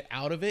even get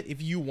out of it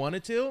if you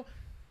wanted to.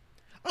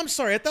 I'm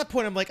sorry, at that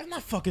point I'm like, I'm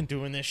not fucking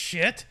doing this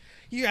shit.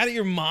 You out of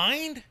your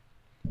mind?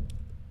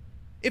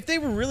 If they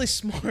were really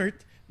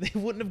smart, they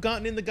wouldn't have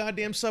gotten in the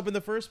goddamn sub in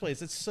the first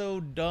place. It's so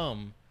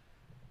dumb.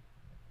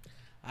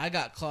 I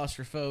got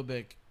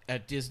claustrophobic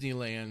at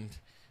Disneyland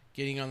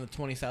getting on the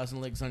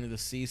 20,000 Leagues Under the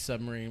Sea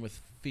submarine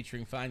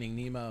featuring Finding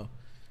Nemo.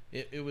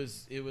 It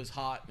was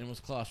hot and was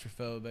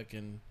claustrophobic,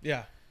 and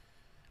yeah.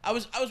 I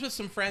was with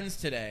some friends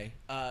today.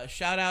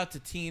 Shout out to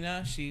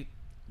Tina. She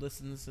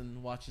listens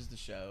and watches the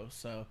show,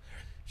 so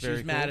she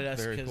was mad at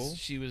us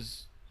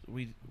because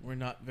we're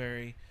not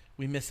very.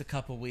 We miss a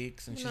couple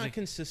weeks, and she's not like,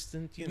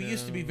 consistent. We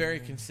used to be very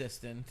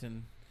consistent,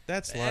 and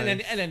that's life.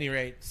 And at any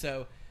rate,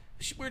 so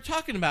we were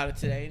talking about it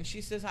today, and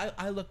she says,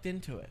 I looked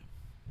into it.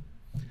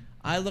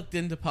 I looked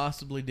into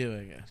possibly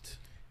doing it.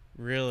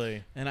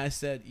 Really? And I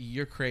said,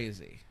 you're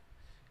crazy.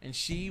 And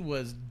she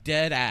was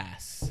dead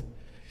ass.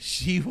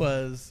 She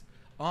was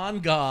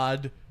on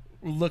God,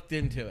 looked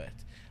into it.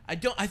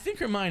 I think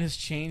her mind has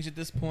changed at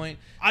this point.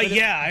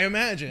 I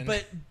imagine.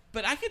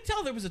 But I could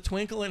tell there was a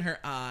twinkle in her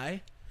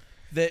eye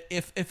that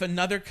if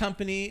another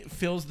company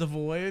fills the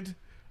void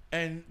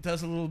and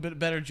does a little bit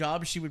better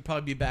job, she would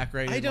probably be back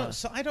ready. I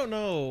don't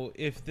know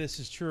if this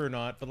is true or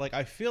not, but like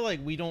I feel like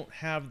we don't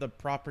have the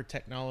proper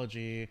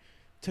technology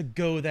to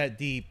go that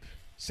deep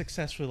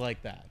successfully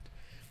like that.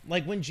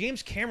 Like when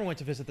James Cameron went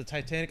to visit the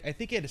Titanic, I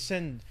think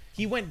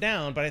he went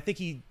down, but I think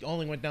he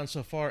only went down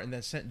so far and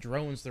then sent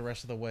drones the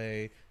rest of the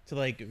way to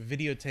like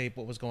videotape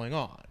what was going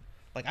on.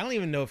 Like I don't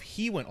even know if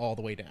he went all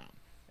the way down.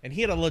 And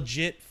he had a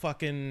legit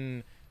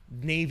fucking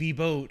Navy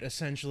boat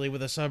essentially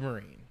with a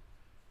submarine.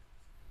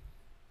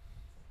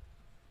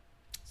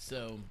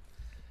 So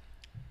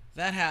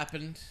that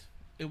happened.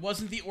 It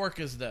wasn't the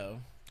orcas, though.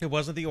 It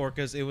wasn't the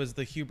orcas. It was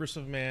the hubris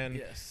of man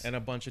and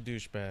a bunch of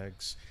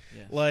douchebags.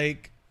 Yes.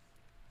 Like,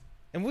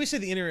 and when we say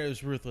the internet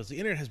is ruthless, the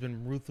internet has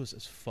been ruthless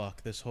as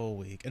fuck this whole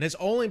week. And it's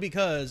only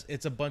because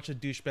it's a bunch of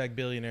douchebag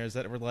billionaires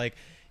that were like,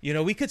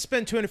 we could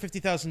spend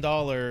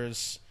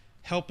 $250,000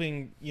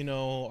 helping,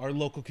 our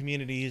local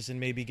communities and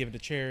maybe give it to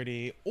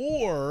charity,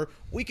 or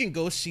we can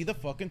go see the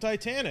fucking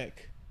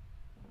Titanic.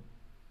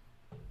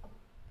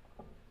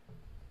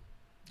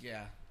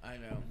 Yeah, I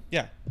know.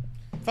 Yeah.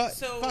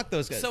 Fuck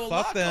those guys. So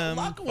fuck them.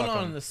 A lot going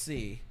on in the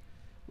sea.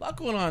 A lot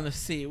going on in the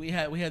sea. We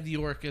had the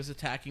orcas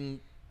attacking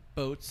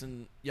boats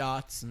and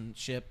yachts and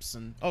ships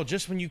and. Oh,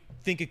 just when you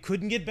think it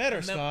couldn't get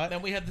better, Scott.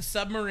 Then we had the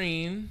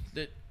submarine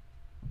that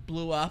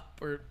blew up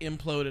or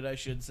imploded, I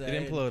should say.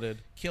 It imploded.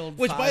 Killed.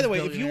 Which, by the way,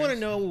 if you want to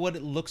know what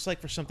it looks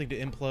like for something to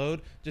implode,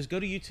 just go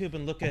to YouTube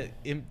and look at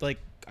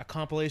a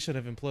compilation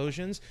of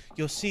implosions.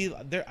 You'll see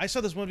there. I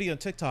saw this one video on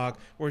TikTok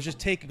where it's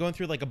just going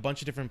through like a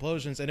bunch of different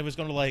implosions, and it was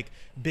going to like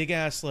big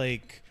ass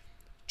like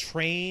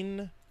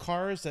train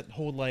cars that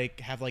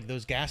have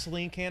those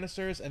gasoline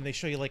canisters, and they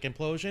show you like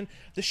implosion.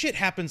 The shit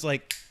happens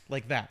like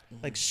that,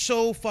 like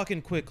so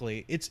fucking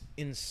quickly. It's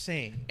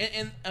insane.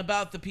 And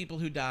about the people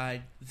who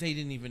died, they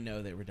didn't even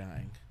know they were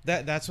dying.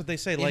 That's what they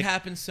say. It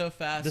happened so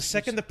fast. The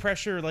second the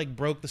pressure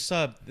broke the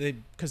sub,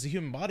 because the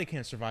human body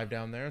can't survive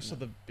down there, so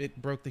it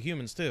broke the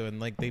humans too,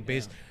 and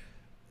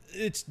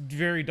it's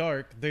very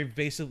dark. They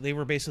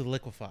were basically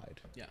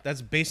liquefied. Yeah,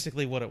 that's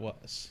basically what it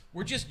was.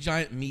 We're just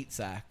giant meat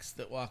sacks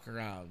that walk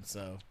around.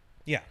 So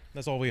yeah,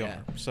 that's all we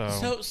are.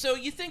 So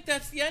you think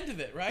that's the end of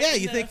it, right? Yeah,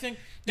 you think.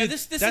 Now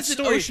this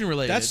isn't ocean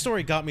related. That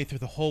story got me through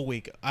the whole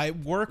week. I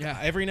work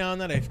every now and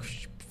then. I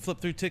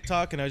flipped through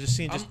TikTok and I was just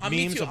seeing just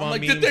memes I'm upon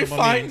like, memes. did they upon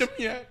find memes. him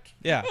yet?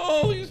 Yeah.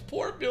 Oh, these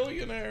poor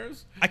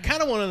billionaires. I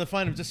kind of wanted to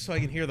find him just so I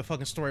can hear the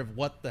fucking story of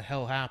what the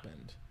hell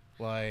happened.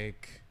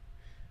 Like,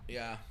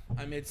 yeah,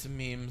 I made some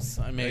memes.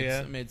 I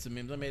made some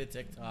memes. I made a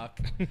TikTok.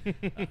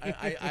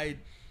 I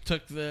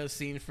took the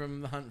scene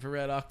from The Hunt for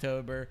Red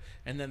October,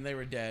 and then they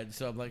were dead.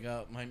 So I'm like,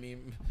 oh, my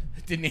meme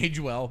didn't age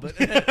well. But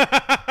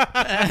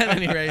at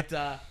any rate,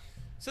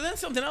 so then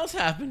something else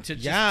happened to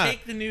just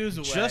take the news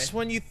away. Just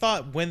when you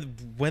thought,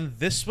 when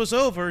this was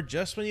over,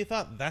 just when you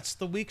thought that's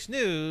the week's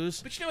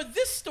news. But you know what?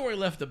 This story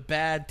left a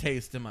bad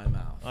taste in my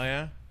mouth. Oh,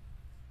 yeah?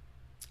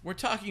 We're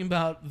talking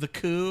about the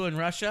coup in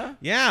Russia.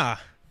 Yeah.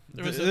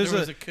 There was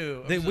a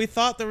coup. We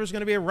thought there was going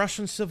to be a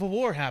Russian civil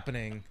war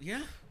happening.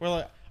 Yeah. We're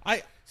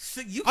like,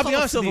 So you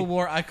call it civil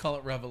war, I call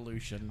it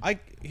revolution.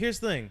 Here's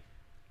the thing.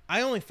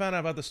 I only found out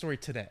about the story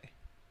today.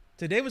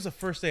 Today was the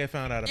first day I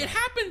found out about it. It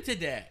happened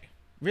today.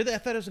 Really? I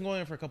thought it was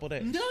going on for a couple of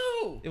days.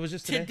 No. It was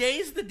just today?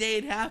 Today's the day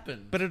it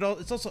happened. But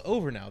it's also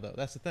over now, though.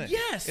 That's the thing.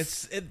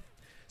 Yes.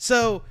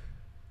 So,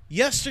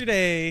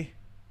 yesterday,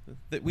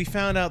 we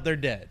found out they're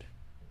dead.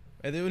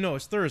 No,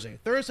 it's Thursday.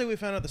 Thursday, we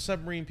found out the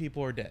submarine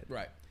people are dead.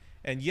 Right.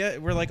 And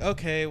yet, we're like,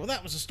 okay, well,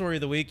 that was the story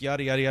of the week,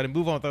 yada, yada, yada,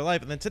 move on with our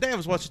life. And then today I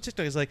was watching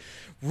TikTok. It's like,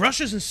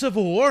 Russia's in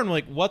civil war. And I'm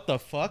like, what the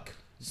fuck?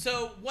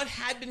 So, what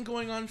had been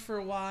going on for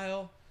a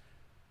while,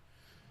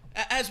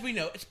 as we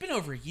know, it's been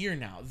over a year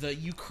now, the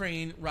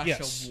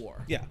Ukraine-Russia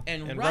war. Yeah.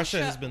 And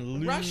Russia has been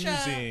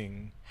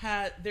losing.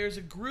 There's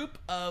a group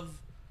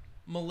of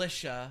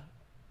militia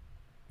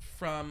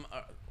from...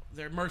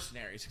 they're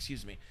mercenaries,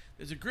 excuse me.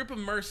 There's a group of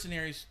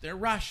mercenaries, they're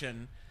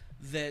Russian,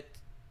 that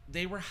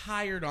they were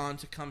hired on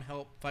to come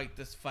help fight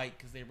this fight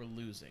because they were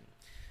losing.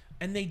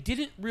 And they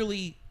didn't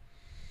really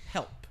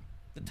help.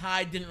 The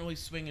tide didn't really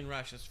swing in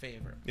Russia's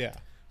favor. Yeah.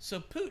 So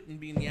Putin,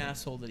 being the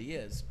asshole that he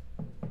is,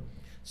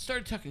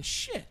 started talking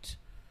shit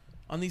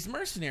on these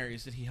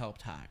mercenaries that he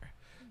helped hire.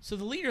 So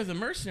the leader of the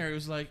mercenary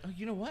was like, oh,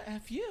 you know what?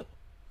 F you.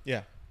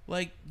 Yeah.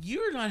 Like,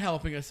 you're not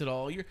helping us at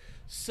all.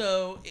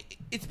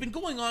 It's been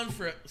going on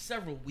for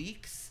several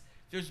weeks.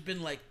 There's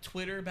been, like,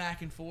 Twitter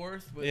back and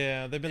forth.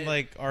 They've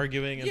been,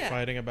 arguing and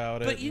fighting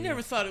about it. But you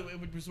never thought it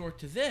would resort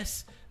to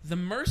this. The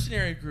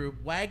mercenary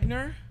group,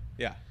 Wagner.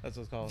 Yeah, that's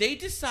what it's called. They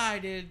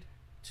decided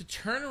to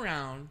turn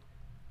around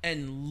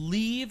and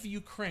leave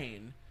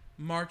Ukraine,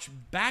 march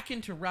back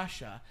into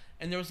Russia,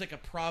 and there was, like, a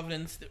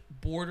province that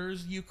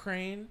borders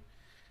Ukraine.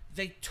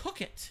 They took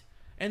it,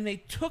 and they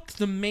took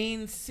the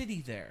main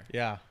city there.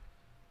 Yeah.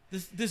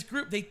 This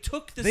group, they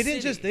took the city.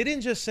 They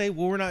didn't just say,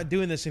 well, we're not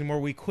doing this anymore,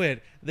 we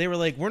quit. They were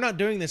like, we're not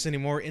doing this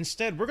anymore.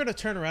 Instead, we're going to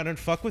turn around and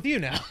fuck with you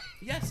now.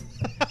 Yes.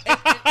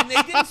 and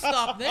they didn't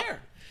stop there.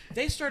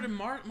 They started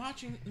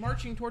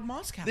marching toward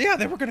Moscow. Yeah,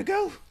 they were going to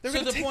go.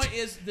 So the point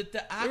is that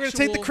the actual... We're going to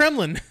take the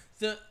Kremlin.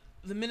 The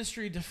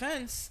Ministry of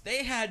Defense,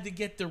 they had to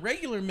get the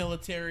regular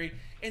military,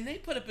 and they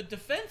put up a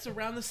defense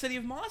around the city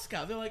of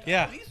Moscow. They're like,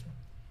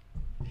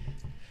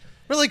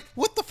 we're like,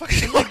 what the fuck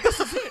is going on? This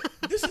is it.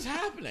 This is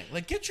happening.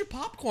 Like, get your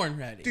popcorn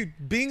ready. Dude,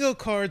 bingo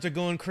cards are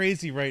going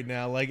crazy right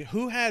now. Like,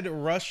 who had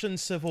Russian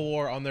Civil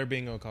War on their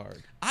bingo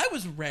card? I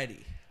was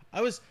ready.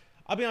 I'll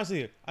be honest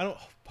with you. I don't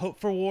hope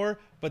for war,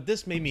 but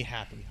this made me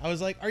happy. I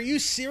was like, are you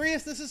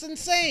serious? This is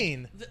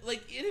insane.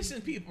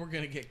 Innocent people were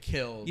going to get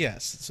killed.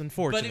 Yes, it's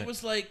unfortunate. But it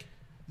was like,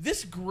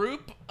 this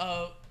group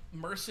of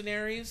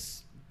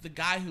mercenaries, the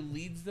guy who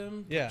leads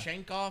them,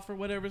 Chenkov or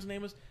whatever his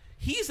name is,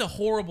 he's a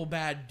horrible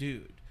bad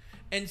dude.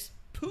 And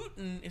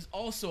Putin is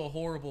also a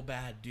horrible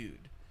bad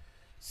dude.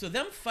 So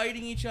them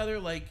fighting each other,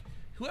 like,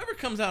 whoever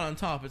comes out on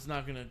top, they're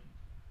not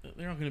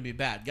gonna be a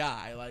bad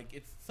guy. Like,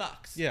 it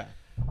sucks. Yeah.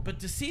 But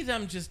to see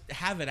them just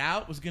have it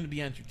out was gonna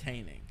be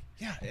entertaining.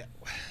 Yeah.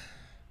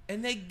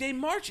 And they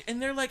march,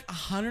 and they're like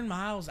 100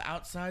 miles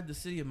outside the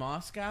city of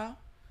Moscow.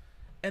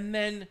 And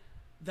then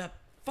the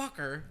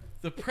fucker,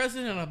 the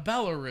president of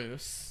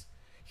Belarus,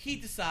 he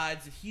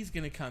decides that he's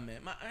gonna come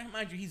in.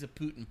 Mind you, he's a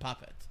Putin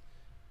puppet.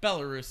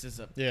 Belarus is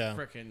a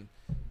frickin'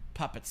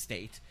 puppet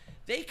state.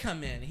 They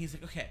come in, and he's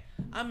like, okay,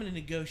 I'm going to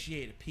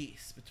negotiate a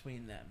peace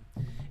between them.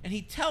 And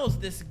he tells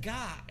this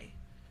guy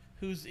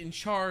who's in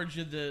charge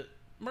of the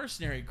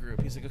mercenary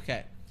group, he's like,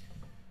 okay,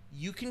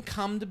 you can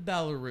come to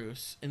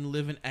Belarus and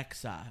live in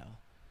exile,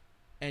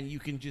 and you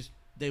can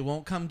they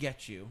won't come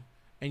get you.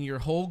 And your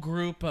whole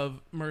group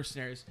of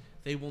mercenaries,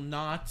 they will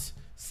not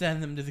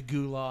send them to the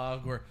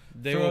gulag or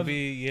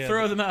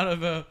throw them out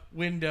of a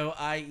window,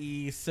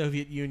 i.e.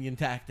 Soviet Union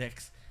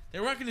tactics.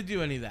 They're not going to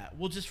do any of that.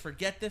 We'll just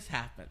forget this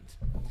happened.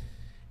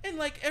 And,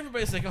 like,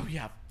 everybody's like, oh,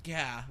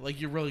 yeah,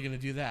 like, you're really going to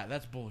do that.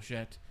 That's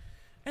bullshit.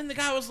 And the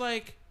guy was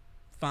like,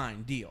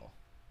 fine, deal.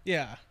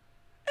 Yeah.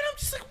 And I'm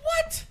just like,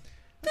 what?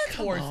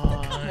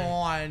 Come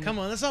on. Come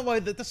on. That's not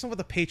what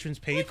the patrons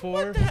paid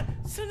for.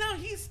 So now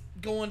he's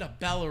going to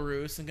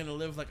Belarus and going to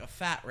live like a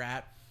fat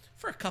rat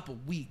for a couple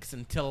weeks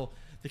until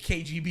the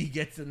KGB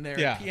gets in there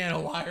and piano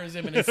wires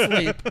him in his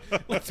sleep.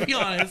 Let's be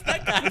honest,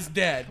 that guy's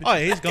dead. Oh,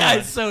 he's gone. That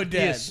guy's so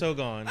dead. He is so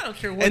gone. I don't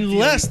care what.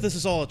 Unless this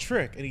is all a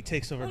trick and he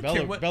takes over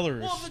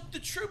Belarus. Well, the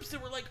troops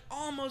that were like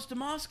almost to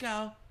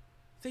Moscow,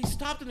 They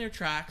stopped in their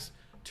tracks,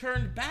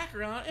 turned back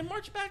around, and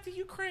marched back to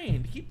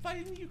Ukraine to keep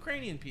fighting the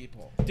Ukrainian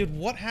people. Dude,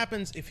 what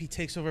happens if he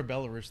takes over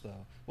Belarus,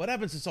 though? What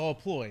happens? It's all a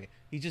ploy.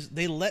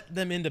 They let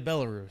them into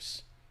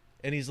Belarus,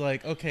 and he's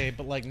like, okay,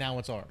 but like now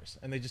it's ours,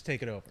 and they just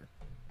take it over.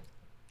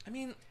 I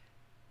mean,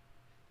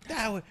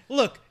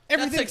 look,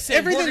 that's like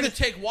saying we're going to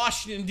take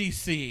Washington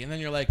D.C., and then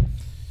you're like,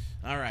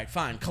 all right,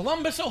 fine,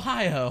 Columbus,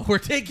 Ohio, we're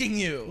taking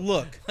you.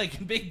 Look,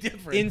 like big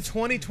difference. In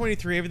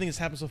 2023, everything that's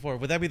happened so far,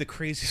 would that be the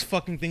craziest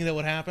fucking thing that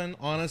would happen?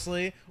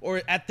 Honestly,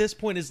 or at this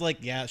point, is like,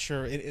 yeah,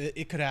 sure,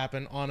 it could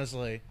happen.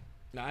 Honestly,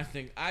 no, I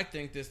think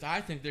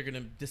they're going to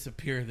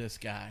disappear this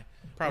guy.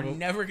 Probably we're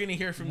never going to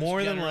hear from. More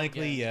this than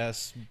likely, again.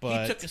 yes.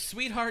 But he took a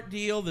sweetheart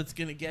deal that's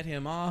going to get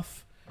him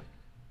off,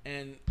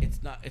 and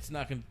it's not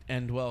going to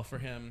end well for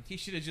him. He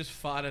should have just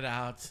fought it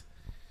out,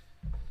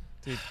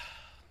 dude.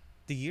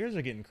 The years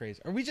are getting crazy.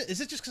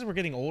 Is it just because we're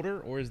getting older,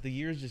 or is the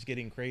years just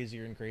getting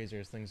crazier and crazier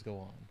as things go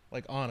on?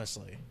 Like,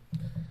 honestly,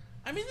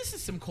 I mean, this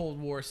is some Cold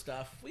War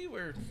stuff. We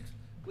were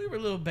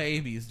little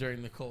babies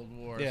during the Cold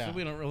War, so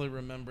we don't really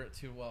remember it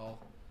too well.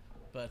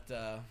 But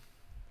yeah,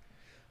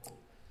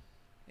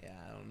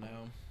 I don't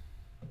know.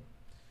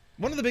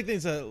 One of the big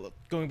things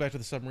going back to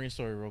the submarine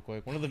story real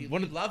quick.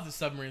 Love the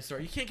submarine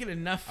story. You can't get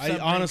enough. I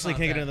honestly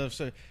can't get enough.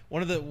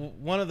 One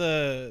of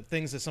the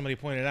things that somebody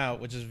pointed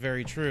out, which is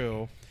very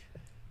true.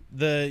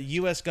 The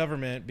U.S.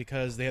 government,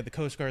 because they had the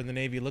Coast Guard and the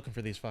Navy looking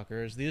for these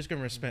fuckers, the U.S.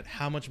 government spent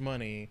how much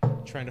money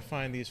trying to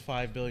find these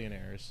 5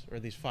 billionaires or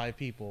these 5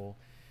 people,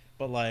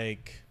 but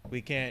like we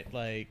can't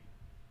like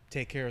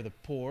take care of the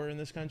poor in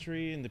this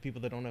country and the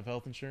people that don't have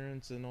health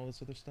insurance and all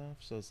this other stuff.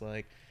 So it's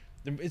like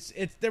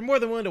they're more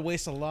than willing to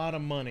waste a lot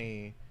of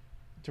money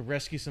to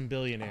rescue some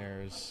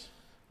billionaires.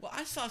 Well,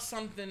 I saw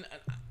something.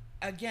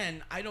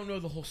 Again, I don't know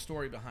the whole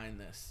story behind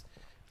this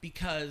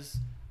because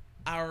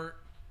our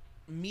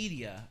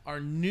media, our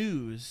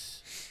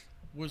news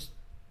was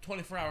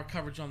 24-hour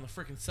coverage on the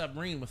freaking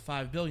submarine with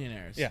 5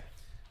 billionaires. Yeah.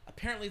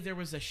 Apparently there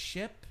was a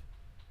ship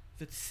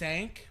that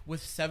sank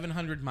with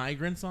 700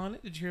 migrants on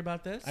it. Did you hear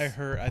about this? I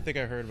think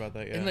I heard about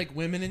that, yeah. And like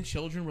women and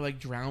children were like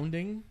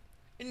drowning.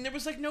 And there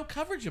was like no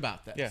coverage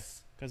about this. Yeah,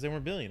 because they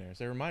weren't billionaires.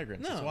 They were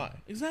migrants. That's why.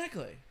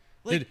 Exactly.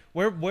 Like, dude,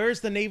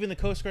 where's the Navy and the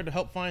Coast Guard to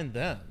help find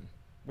them?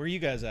 Where are you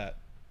guys at?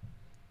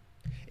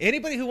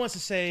 Anybody who wants to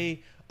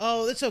say,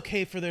 oh, it's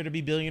okay for there to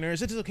be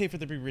billionaires, it's okay for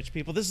there to be rich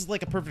people, this is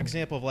like a perfect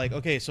example of like,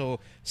 okay,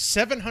 so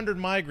 700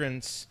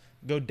 migrants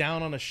go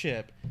down on a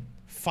ship,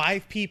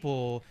 5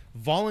 people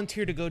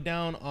volunteer to go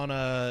down on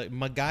a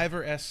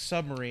MacGyver-esque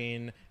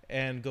submarine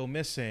and go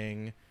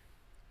missing.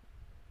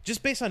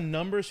 Just based on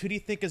numbers, who do you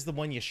think is the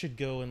one you should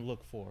go and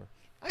look for?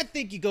 I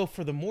think you go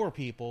for the more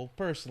people,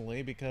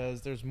 personally,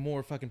 because there's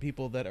more fucking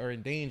people that are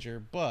in danger,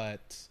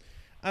 but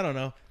I don't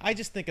know. I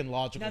just think in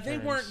logical terms.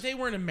 Now, they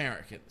weren't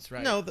Americans,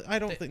 right? No, I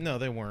don't think. No,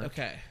 they weren't.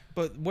 Okay.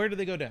 But where did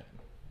they go down?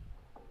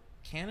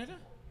 Canada?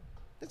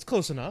 That's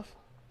close enough.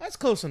 That's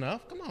close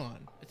enough. Come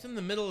on. It's in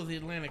the middle of the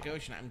Atlantic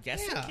Ocean. I'm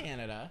guessing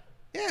Canada.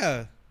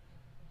 Yeah.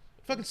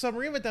 Fucking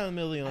submarine went down in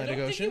the middle of the Atlantic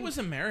Ocean. I don't think it was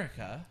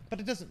America.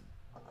 But it doesn't.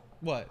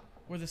 What?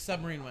 Where the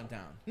submarine went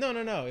down.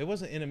 No. It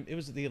wasn't it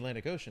was the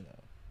Atlantic Ocean,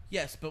 though.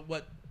 Yes, but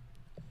what?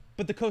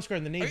 But the Coast Guard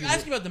and the Navy. Are you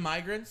asking about the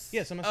migrants?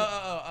 Yes, I'm not.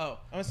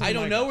 I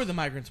don't know where the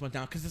migrants went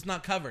down because it's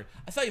not covered.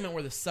 I thought you meant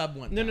where the sub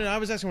went down. No. I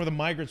was asking where the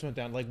migrants went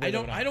down. Like I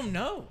don't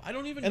know. I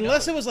don't even.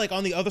 Unless know. It was like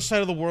on the other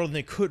side of the world and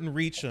they couldn't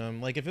reach them.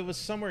 Like if it was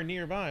somewhere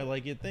nearby,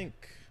 like you'd think.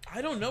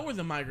 I don't know where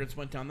the migrants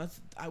went down.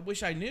 I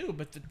wish I knew,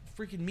 but the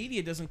freaking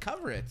media doesn't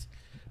cover it.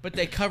 But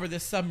they cover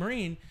this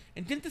submarine.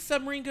 And didn't the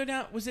submarine go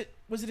down? Was it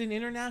in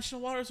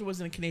international waters or was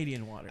it in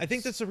Canadian waters? I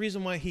think that's the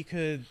reason why he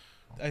could.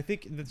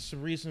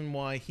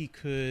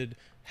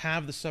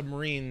 Have the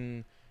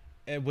submarine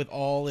with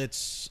all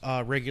its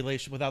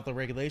regulation, without the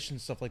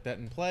regulations, stuff like that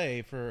in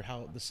play for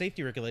how the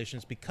safety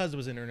regulations, because it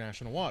was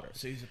international waters.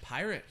 So he's a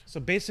pirate. So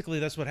basically,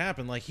 that's what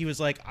happened. Like he was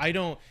like, I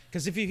don't,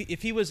 because if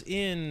he was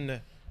in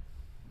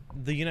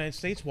the United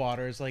States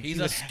waters, like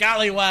he's a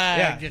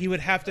scallywag. Yeah, he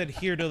would have to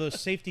adhere to those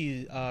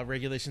safety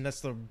regulations.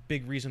 That's the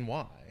big reason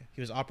why he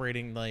was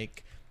operating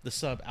like the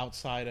sub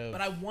outside of.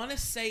 But I want to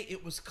say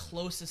it was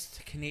closest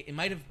to Canadian. It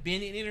might have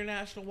been in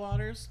international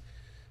waters,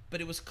 but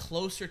it was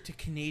closer to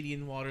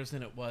Canadian waters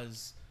than it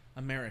was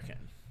American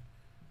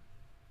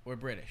or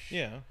British.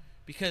 Yeah.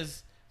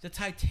 Because the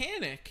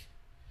Titanic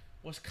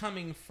was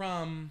coming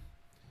from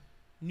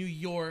New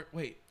York.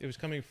 Wait. It was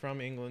coming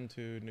from England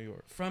to New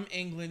York. From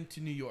England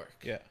to New York.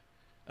 Yeah.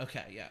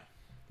 Okay, yeah.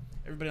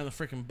 Everybody on the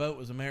freaking boat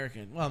was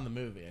American. Well, in the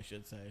movie, I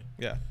should say.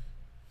 Yeah.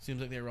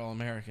 Seems like they were all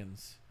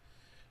Americans.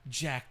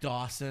 Jack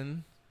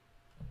Dawson.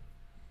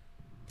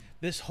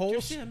 This whole. Did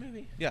you see that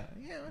movie? Yeah,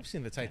 I've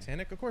seen the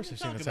Titanic. Of course, I've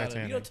seen the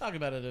Titanic. You don't talk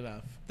about it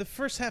enough. The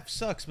first half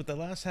sucks, but the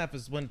last half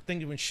is when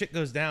shit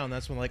goes down.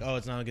 That's when like, oh,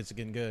 it's now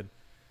getting good.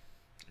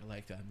 I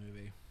like that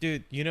movie,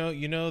 dude. You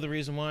know the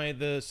reason why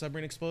the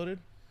submarine exploded?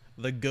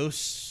 The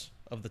ghosts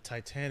of the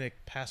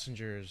Titanic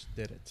passengers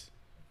did it.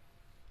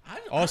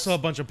 Also, a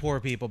bunch of poor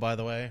people, by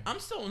the way. I'm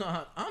still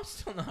not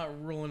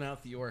ruling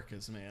out the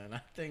orcas, man.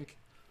 I think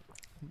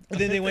And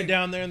then they went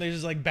down there and they're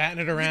just like batting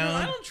it around.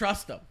 I don't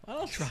trust them.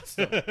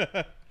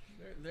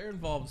 They're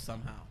involved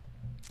somehow.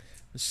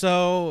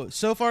 So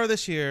far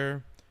this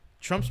year,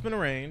 Trump's been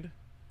arraigned.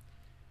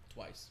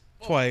 Twice.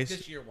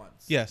 This year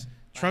once. Yes.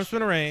 Trump's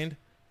been arraigned.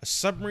 A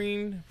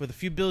submarine with a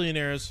few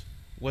billionaires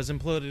was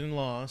imploded and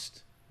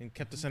lost and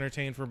kept us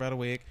entertained for about a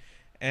week.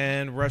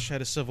 And Russia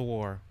had a civil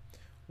war.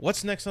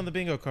 What's next on the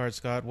bingo card,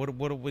 Scott? What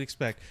do we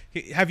expect?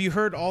 Have you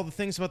heard all the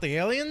things about the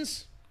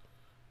aliens?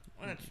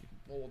 That's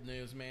old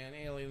news, man.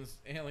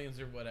 Aliens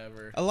or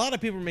whatever. A lot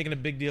of people are making a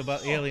big deal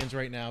about aliens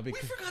right now. We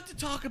forgot to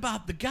talk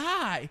about the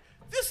guy.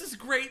 This is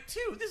great,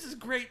 too.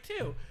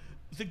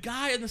 The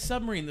guy in the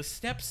submarine, the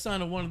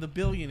stepson of one of the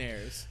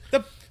billionaires.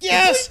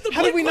 Yes!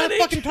 How did we not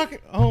fucking talk?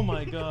 Oh,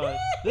 my God.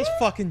 This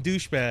fucking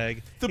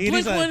douchebag. The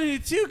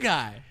Blink-182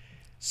 guy.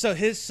 So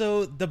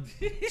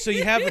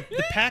you have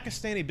the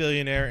Pakistani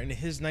billionaire and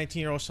his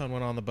 19-year-old son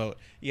went on the boat.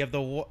 You have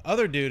the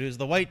other dude who's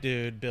the white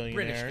dude billionaire.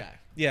 British guy.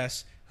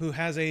 Yes, who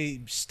has a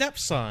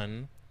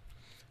stepson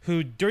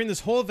who during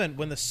this whole event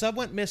when the sub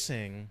went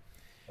missing,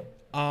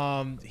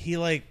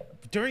 he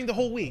during the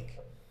whole week,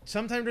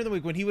 sometime during the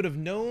week when he would have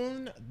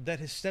known that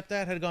his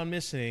stepdad had gone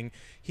missing,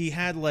 he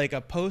had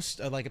a post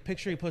a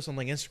picture he posted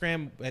on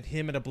Instagram at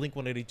him at a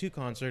Blink-182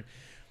 concert,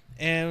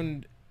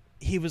 and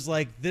he was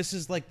like, this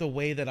is the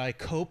way that I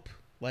cope.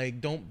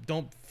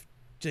 Don't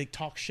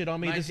talk shit on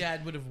me. My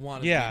dad would have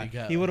wanted me to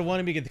go. He would have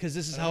wanted me to go because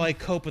this is how I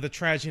cope with a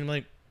tragedy. I'm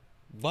like,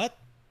 what?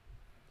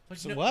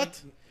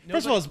 What?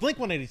 First of all, it's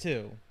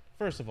Blink-182.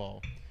 First of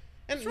all.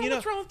 And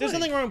what's wrong with there's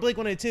Blink? nothing wrong with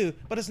Blink-182,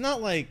 but it's not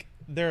like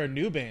they're a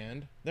new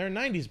band. They're a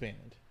 90s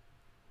band.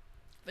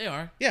 They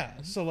are. Yeah,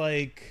 so it's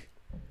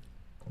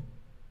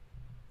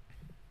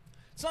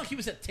not like he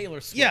was at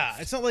Taylor Swift. Yeah,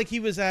 it's not like he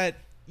was at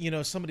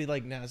somebody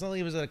now. It's not like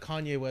he was at a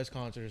Kanye West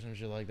concert or some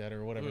shit like that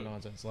or whatever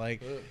nonsense. Look,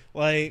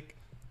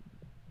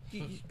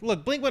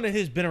 Blink-182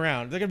 has been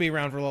around. They're gonna be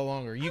around for a lot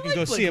longer. You can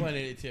go see them.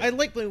 I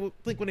like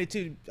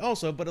Blink-182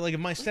 also, but if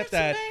my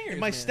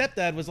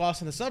stepdad was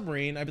lost in the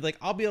submarine, I'd be like,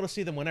 I'll be able to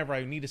see them whenever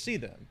I need to see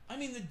them. I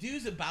mean, the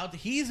dude's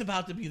he's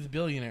about to be the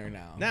billionaire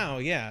now. Now,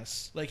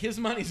 yes. His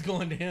money's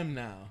going to him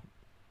now.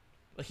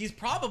 He's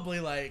probably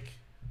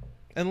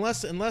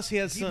unless he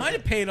has he might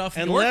have paid off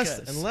unless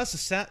a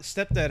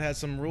stepdad has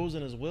some rules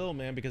in his will,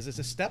 man, because it's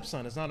a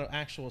stepson. It's not an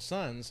actual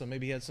son, so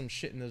maybe he had some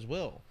shit in his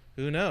will.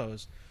 Who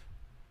knows?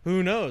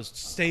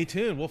 Stay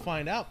tuned. We'll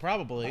find out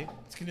probably.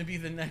 It's going to be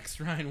the next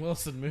Ryan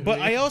Wilson movie. But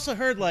I also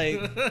heard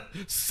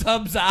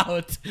subs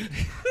out.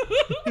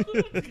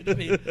 It's going to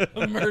be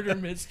a murder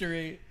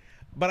mystery.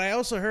 But I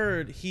also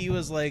heard he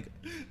was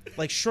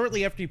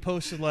shortly after he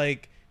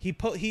posted he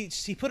put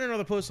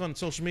another post on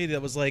social media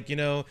that was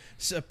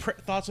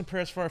thoughts and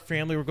prayers for our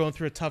family. We're going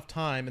through a tough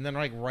time, and then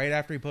right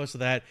after he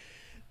posted that,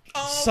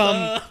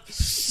 some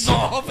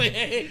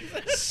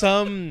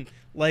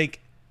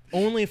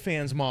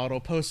OnlyFans model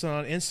posted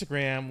on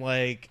Instagram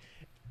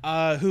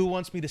who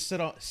wants me to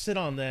sit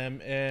on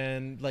them,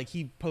 and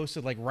he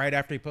posted right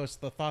after he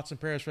posted the thoughts and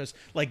prayers for us,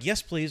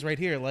 yes please, right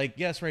here,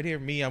 yes right here,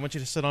 me, I want you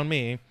to sit on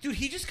me. Dude,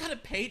 he just got a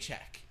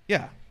paycheck.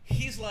 Yeah,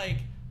 he's I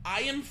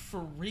am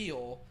for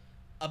real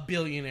a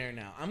billionaire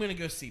now. I'm gonna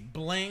go see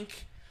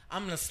Blink.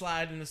 I'm gonna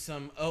slide into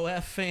some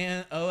OF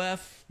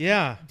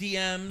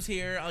DMs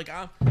here.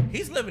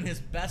 He's living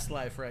his best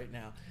life right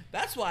now.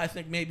 That's why I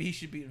think maybe he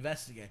should be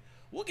investigated.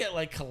 We'll get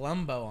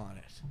Columbo on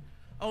it.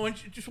 Oh, and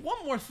just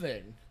one more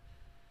thing.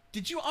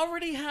 Did you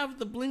already have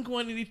the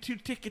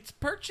Blink-182 tickets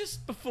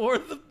purchased before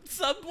the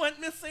sub went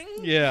missing?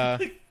 Yeah.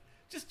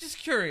 Just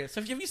curious.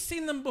 Have you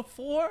seen them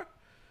before?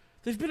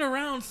 They've been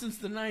around since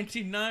the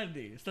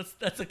 1990s.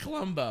 That's a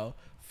Columbo.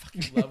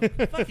 Fucking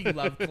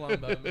love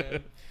Columbo,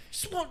 man.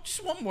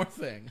 Just one more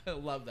thing. I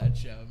love that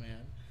show,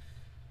 man.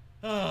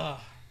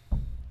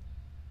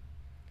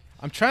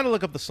 I'm trying to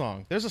look up the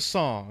song. There's a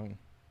song.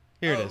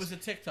 Here it is. It was a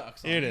TikTok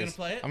song. Here it is. You gonna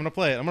play it? I'm gonna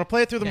play it. I'm gonna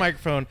play it through the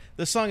microphone.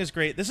 This song is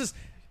great. This is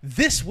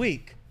this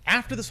week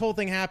after this whole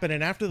thing happened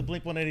and after the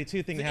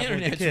Blink-182 thing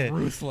happened with the kid.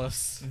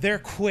 Ruthless. They're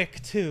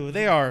quick too.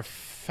 They are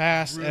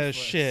fast as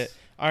shit.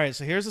 All right,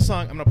 so here's the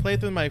song. I'm gonna play it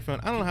through the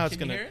microphone. I don't know how it's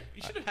gonna. You hear it?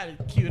 You should have had it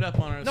queued up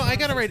on our. No, I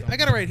got it right. I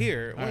got it right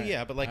here. Well, right.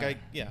 yeah, but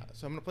yeah.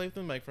 So I'm gonna play it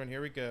through the microphone.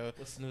 Here we go.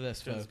 Listen to this,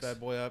 Turn folks. this bad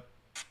boy up.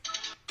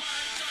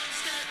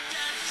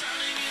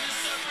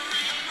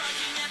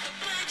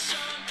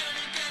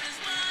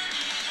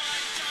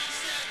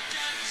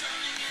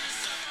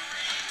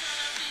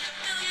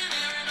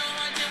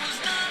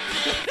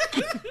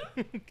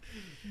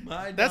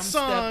 My that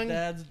song,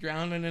 stepdad's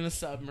drowning in a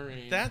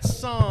submarine. That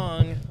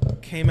song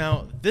came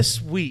out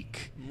this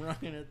week. I'm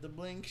running at the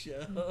Blink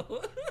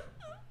show.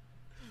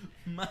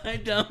 My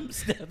dumb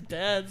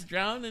stepdad's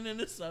drowning in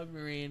a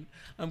submarine.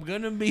 I'm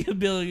gonna be a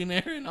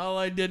billionaire, and all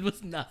I did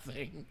was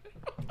nothing.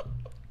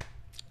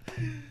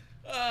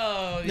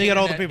 Oh, you got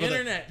all the people.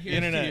 Internet. Here's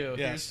internet. to you.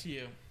 Yes. Here's to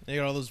you. You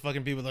got all those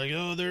fucking people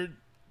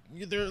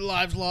their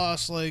lives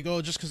lost,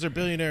 just because they're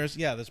billionaires.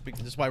 Yeah, that's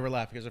why we're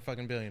laughing, because they're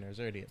fucking billionaires.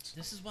 They're idiots.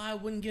 This is why I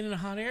wouldn't get in a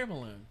hot air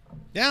balloon.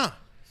 Yeah.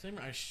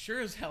 I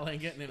sure as hell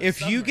ain't getting in a If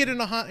you submarine. get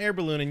in a hot air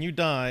balloon and you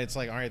die, it's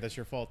like, all right, that's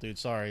your fault, dude.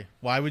 Sorry.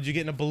 Why would you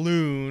get in a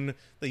balloon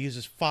that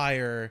uses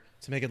fire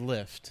to make it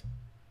lift?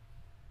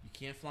 You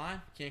can't fly?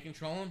 Can't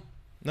control them?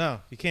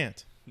 No, you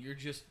can't. You're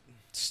just...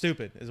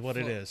 Stupid is what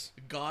it is.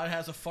 God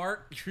has a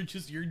fart.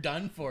 You're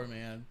done for,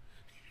 man.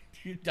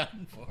 You're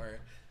done for.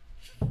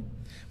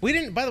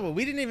 By the way,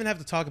 we didn't even have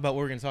to talk about what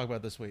we're going to talk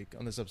about this week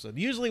on this episode.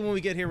 Usually when we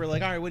get here, we're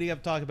like, all right, what do you have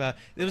to talk about?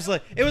 It was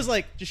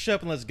like, just shut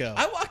up and let's go.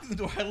 I walked in the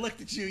door. I looked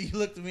at you. You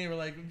looked at me and we're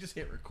like, just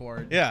hit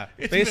record. Yeah,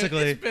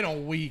 basically. It's been a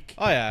week.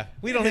 Oh, yeah.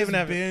 We don't even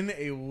have It's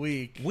been a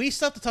week. We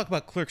still have to talk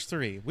about Clerks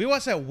 3. We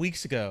watched that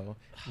weeks ago.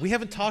 We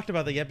haven't talked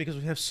about that yet because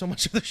we have so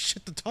much other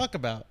shit to talk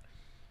about.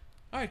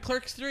 All right,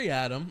 Clerks 3,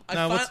 Adam. I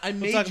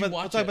made we'll talk you about,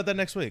 watch We'll talk it. about that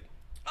next week.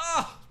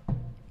 Oh!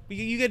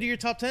 You got to do your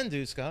top 10,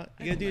 dude, Scott.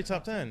 You got to do your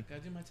top 10.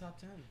 Gotta do my top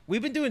 10.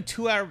 We've been doing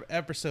 2-hour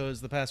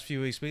episodes the past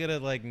few weeks. We got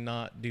to,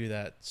 not do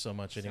that so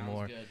much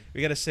anymore. Good.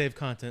 We got to save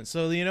content.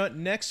 So, you know what?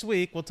 Next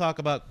week, we'll talk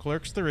about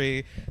Clerks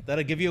 3.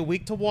 That'll give you a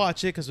week to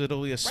watch it because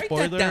it'll be a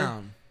spoiler. Write that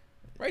down.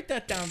 Write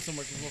that down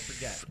somewhere because we'll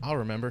forget. I'll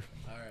remember.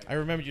 All right. I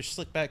remembered your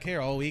slick back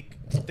hair all week.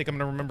 I think I'm going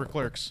to remember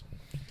Clerks.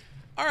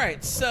 All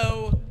right,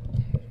 so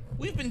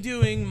we've been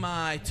doing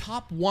my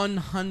top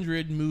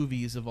 100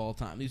 movies of all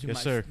time. These are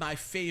Yes, my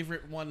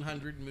favorite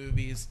 100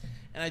 movies,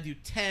 and I do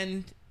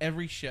 10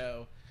 every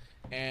show,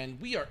 and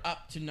we are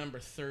up to number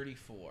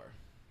 34.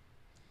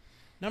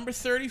 Number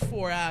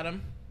 34,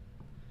 Adam,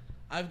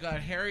 I've got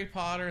Harry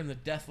Potter and the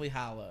Deathly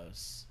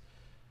Hallows.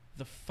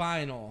 The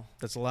final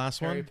That's the last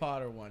Harry one?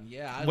 Potter one.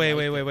 Yeah. I Wait.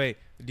 liked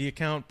it. Do you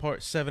count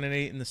part 7 and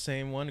 8 in the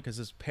same one? Because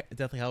it's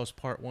Deathly Hallows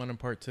Part 1 and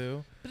Part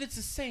 2. But it's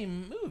the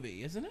same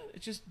movie, isn't it?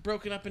 It's just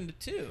broken up into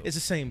two. It's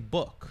the same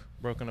book,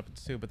 broken up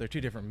into two, but they're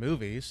two different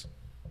movies.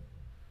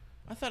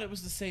 I thought it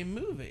was the same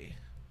movie.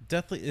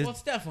 Deathly, Well,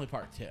 it's definitely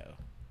part 2.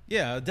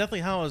 yeah, Deathly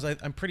Hallows.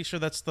 I'm pretty sure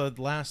that's the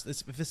last.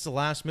 If it's the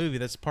last movie,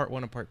 that's Part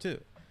 1 and Part 2.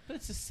 But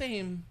it's the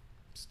same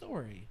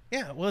story.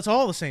 Yeah, well, it's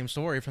all the same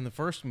story from the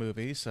first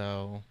movie.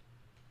 So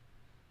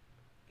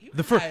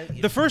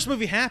the first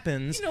movie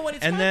happens, You know what,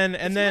 it's and my- then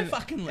it's and my then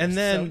fucking list, and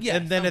then so yes,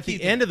 and then I'll at the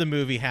keep end it. of the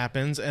movie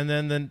happens, and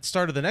then the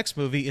start of the next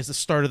movie is the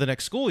start of the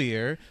next school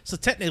year. So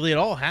technically, it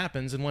all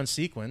happens in one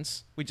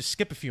sequence. We just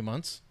skip a few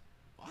months.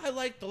 I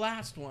like the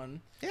last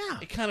one. Yeah.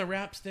 It kind of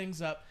wraps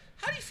things up.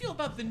 How do you feel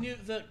about the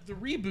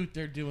reboot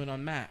they're doing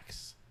on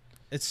Max?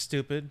 It's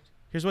stupid.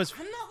 Here's what's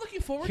I'm not looking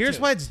forward Here's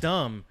to why it. it's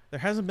dumb. There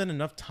hasn't been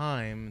enough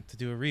time to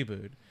do a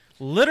reboot.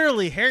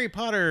 Literally, Harry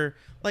Potter.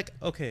 Like,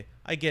 okay,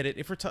 I get it.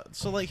 If we're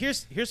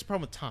here's the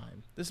problem with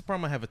time. This is the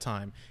problem I have with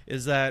time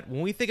is that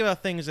when we think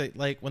about things that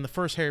like when the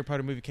first Harry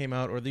Potter movie came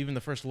out, or even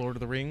the first Lord of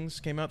the Rings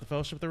came out, the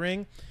Fellowship of the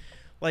Ring.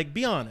 Like,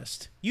 be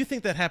honest. You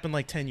think that happened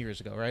like 10 years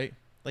ago, right?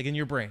 Like in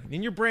your brain.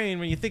 In your brain,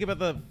 when you think about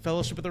the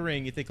Fellowship of the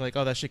Ring, you think like,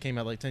 oh, that shit came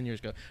out like 10 years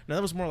ago. No,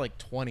 that was more like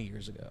 20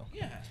 years ago.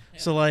 Yeah.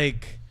 So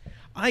like,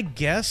 I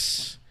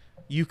guess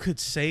you could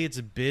say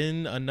it's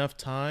been enough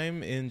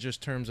time in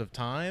just terms of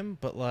time,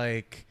 but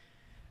like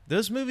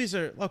those movies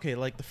are okay.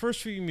 Like the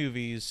first few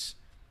movies,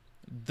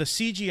 the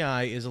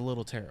CGI is a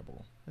little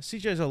terrible. The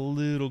CGI is a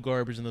little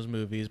garbage in those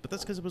movies, but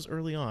that's because it was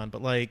early on.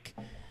 But like,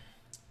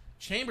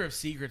 Chamber of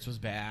Secrets was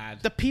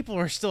bad. the people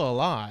are still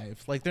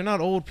alive. Like they're not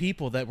old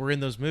people that were in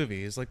those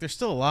movies. Like they're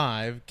still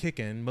alive,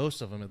 kicking.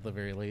 Most of them at the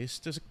very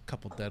least. There's a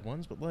couple dead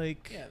ones, but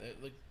like, Yeah,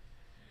 like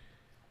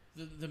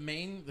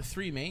the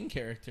three main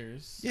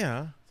characters.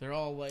 yeah. They're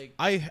all like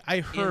I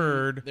in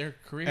heard their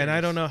careers. and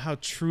I don't know how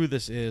true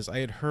this is. I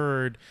had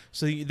heard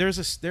there is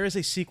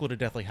a sequel to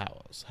Deathly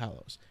Hallows,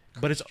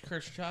 but it's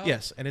Cursed Child.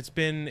 yes, and it's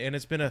been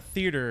a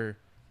theater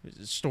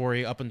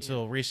story up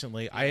until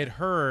recently. I had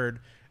heard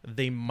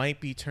they might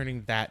be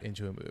turning that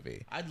into a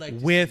movie. I'd like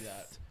to with see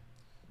that.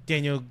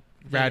 Daniel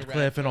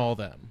Radcliffe and all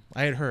them.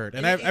 I had heard,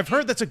 and I've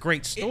heard that's a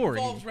great story.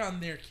 It revolves around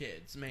their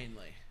kids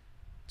mainly.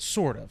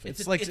 Sort of.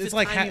 It's It's a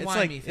like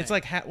timey-wimey it's thing.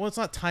 like well, it's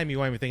not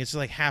timey-wimey thing. It's just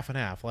like half and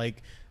half.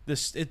 Like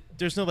this,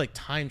 there's no like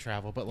time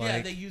travel, but like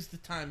Yeah, they use the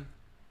time.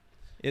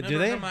 do Remember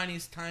they?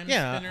 Hermione's time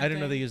Yeah, spinner I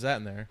didn't know they thing? used that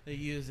in there. They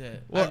use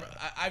it. Well,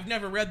 I've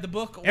never read the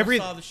book or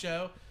saw the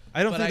show.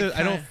 I don't but think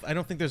I I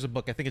don't think there's a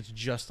book. I think it's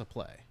just a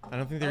play. I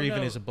don't think there Oh,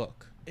 even no. is a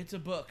book. It's a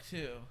book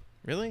too.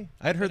 Really?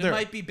 I'd heard But there. it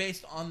might be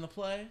based on the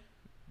play.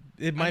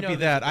 It might know be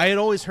there's that. a I had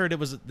always heard it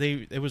was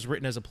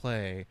written as a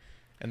play,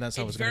 and that's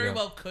how it It was going to very go.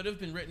 well could have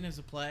been written as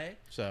a play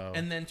So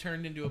and then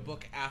turned into a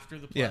book after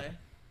the play. Yeah.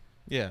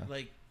 yeah.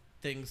 Like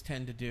things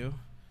tend to do.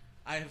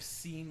 I have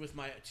seen with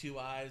my two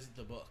eyes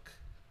the book,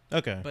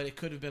 Okay. but it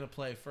could have been a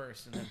play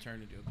first and then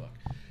turned into a book.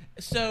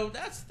 So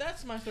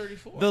that's my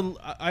 34.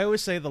 I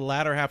always say the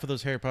latter half of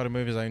those Harry Potter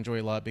movies I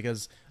enjoy a lot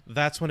because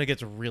that's when it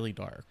gets really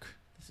dark.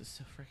 This is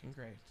so freaking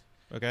great.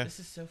 Okay. This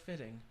is so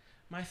fitting.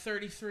 My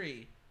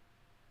 33.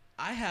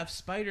 I have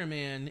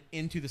Spider-Man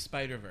Into the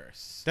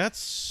Spider-Verse. That's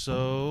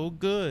so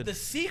good. The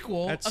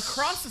sequel,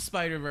 Across the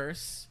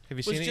Spider-Verse, Have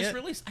you was seen it just yet?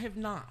 released. I have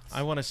not.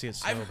 I want to see it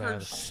so I've bad.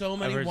 heard so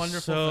many I've heard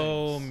wonderful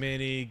so things.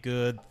 many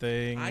good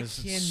things. I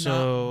cannot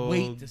so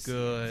wait to see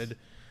good. it.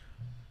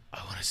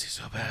 I want to see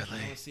so I badly.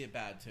 want to see it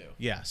bad too.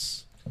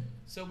 Yes.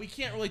 So we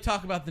can't really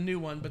talk about the new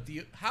one, but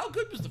how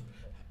good was the?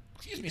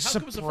 Excuse me. How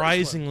good was the first one?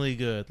 Surprisingly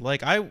good.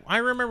 Like I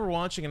remember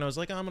watching and I was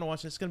like, oh, I'm gonna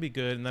watch it. It's gonna be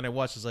good. And then I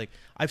watched. It's like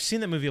I've seen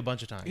that movie a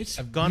bunch of times.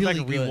 I've gone back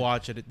and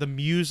rewatched it. The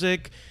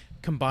music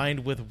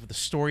combined with the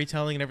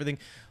storytelling and everything,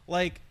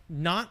 like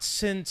not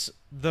since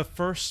the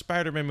first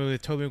Spider-Man movie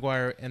with Tobey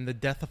Maguire and the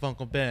death of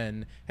Uncle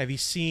Ben have you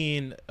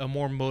seen a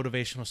more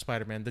motivational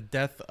Spider-Man. The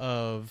death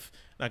of,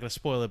 not going to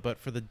spoil it, but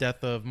for the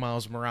death of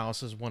Miles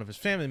Morales as one of his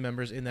family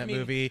members in that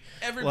movie.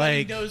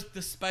 Everybody knows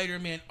the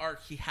Spider-Man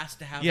arc. He has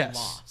to have a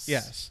loss.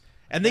 Yes.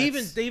 And they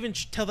even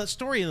tell that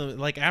story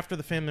like after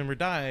the family member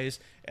dies,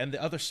 and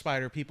the other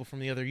Spider people from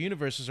the other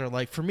universes are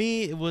like, for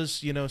me it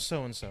was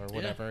so and so or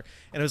whatever,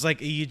 and it was like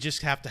you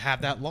just have to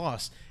have that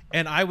loss.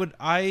 And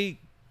I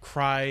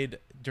cried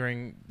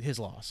during his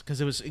loss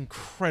because it was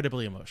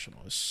incredibly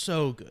emotional. It was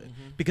so good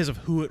because of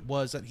who it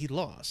was that he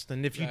lost.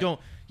 And if you don't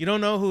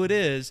know who it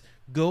is,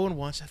 go and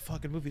watch that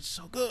fucking movie. It's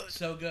so good,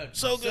 so good.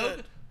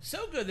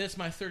 That's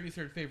my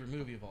 33rd favorite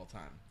movie of all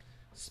time.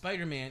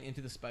 Spider-Man Into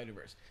the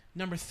Spider-Verse.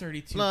 Number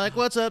 32. Like,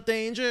 what's up,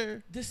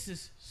 danger? This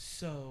is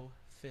so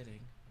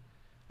fitting.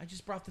 I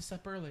just brought this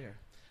up earlier.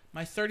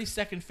 My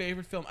 32nd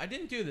favorite film. I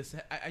didn't do this.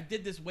 I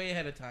did this way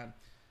ahead of time.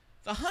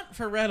 The Hunt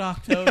for Red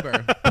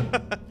October.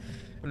 I've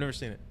never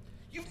seen it.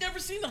 You've never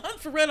seen The Hunt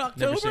for Red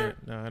October? Never seen it.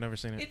 No, I've never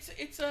seen it.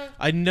 It's a.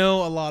 I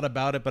know a lot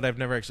about it, but I've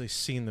never actually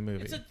seen the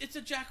movie. It's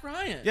a Jack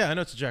Ryan. Yeah, I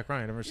know it's a Jack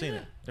Ryan. I've never seen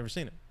it. Never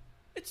seen it.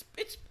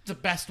 It's the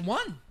best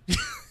one.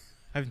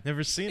 I've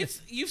never seen it.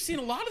 You've seen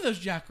a lot of those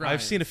Jack Ryans.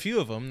 I've seen a few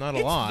of them, not a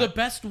lot. It's the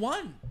best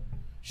one.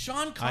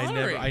 Sean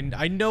Connery.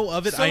 I know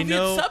of it. Soviet I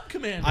know sub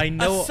commander. I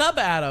know a sub,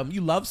 Adam.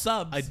 You love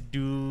subs. I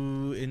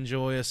do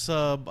enjoy a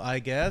sub, I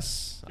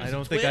guess. There's I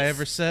don't think I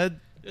ever said.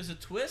 There's a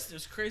twist.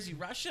 There's crazy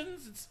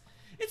Russians.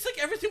 It's like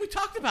everything we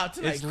talked about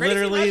tonight. It's crazy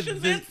literally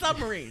Russians and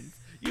submarines.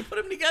 You put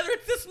them together,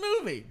 it's this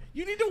movie.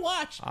 You need to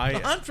watch The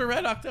Hunt for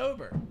Red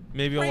October.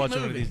 Maybe I'll watch it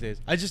one of these days.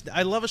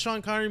 I love a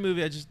Sean Connery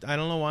movie. I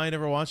don't know why I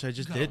never watched it. I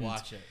just didn't.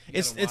 Watch it.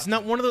 It's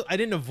not one of those. I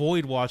didn't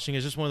avoid watching.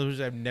 It's just one of those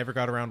I've never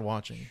got around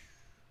watching.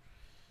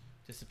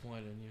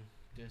 Disappointed in you.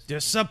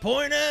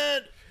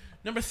 Disappointed.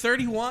 Number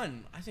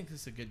 31. I think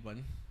this is a good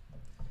one.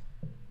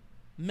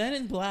 Men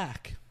in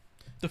Black.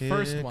 The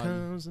first one. Here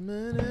comes the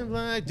Men in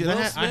Black. Dude, Will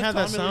I Smith, had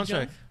that Tommy Lee soundtrack.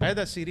 Jones. I had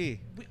that CD.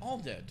 We all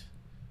did.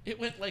 It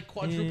went like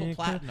quadruple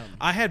platinum.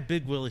 I had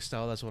Big Willie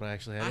Style. That's what I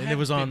actually had, and it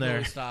was on Big there.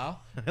 Willie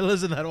Style. I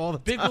listened to that all the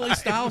Big time. Willie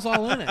Style's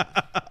all in it.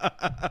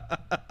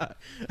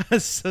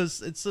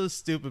 It's so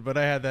stupid, but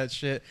I had that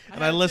shit,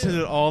 and I listened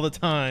to it all the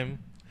time.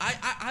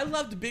 I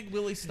loved Big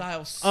Willie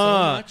Style so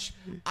much.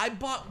 I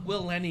bought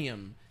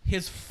Millennium,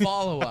 his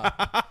follow-up,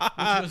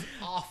 which was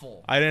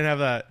awful. I didn't have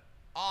that.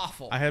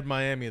 Awful. I had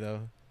Miami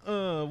though.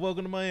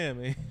 Welcome to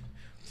Miami.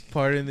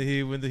 Party in the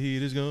heat when the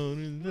heat is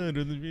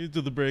gone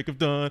to the break of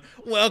dawn.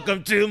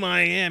 Welcome to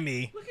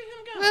Miami. Look at him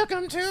go.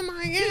 Welcome to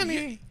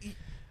Miami.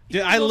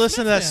 Dude, I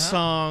listen to that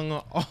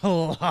song a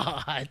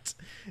lot.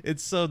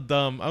 It's so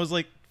dumb. I was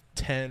like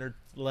 10 or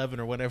 11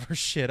 or whatever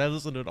shit. I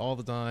listened to it all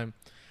the time.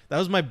 That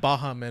was my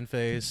Baha Men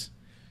phase.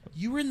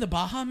 You were in the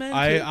Baha Men?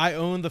 I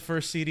owned the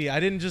first CD.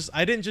 I didn't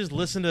just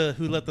listen to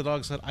Who Let the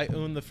Dogs Out. I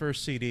owned the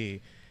first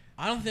CD.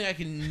 I don't think I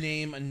can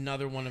name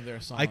another one of their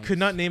songs. I could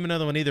not name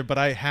another one either, but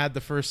I had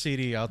the first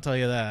CD, I'll tell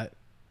you that.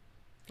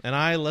 And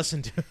I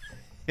listened to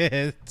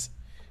it.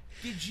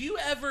 Did you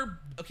ever...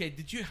 Okay,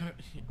 you're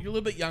a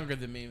little bit younger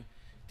than me.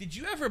 Did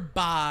you ever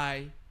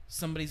buy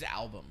somebody's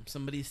album,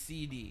 somebody's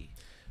CD,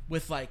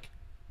 with like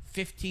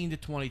 15 to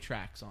 20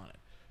 tracks on it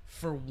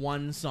for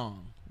one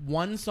song?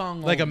 One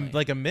song like only.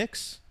 Like a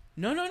mix?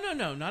 No,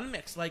 not a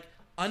mix. Like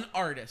an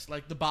artist,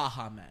 like the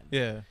Baha Men.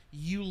 Yeah.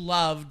 You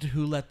loved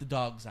Who Let the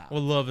Dogs Out.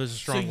 Well, love is a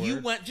strong word. So you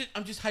went...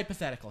 I'm just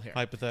hypothetical here.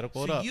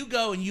 Hypothetical it So up. you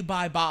go and you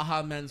buy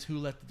Baha Men's Who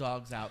Let the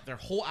Dogs Out, their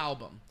whole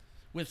album,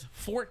 with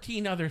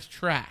 14 other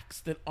tracks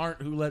that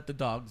aren't Who Let the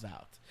Dogs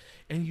Out.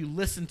 And you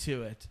listen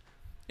to it,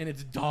 and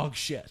it's dog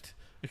shit.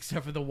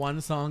 Except for the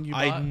one song you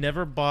bought. I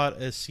never bought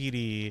a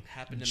CD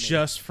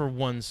just for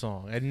one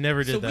song. I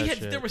never did that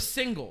shit. There were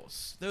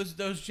singles.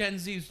 Those Gen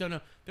Zs don't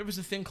know. There was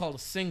a thing called a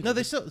single. No,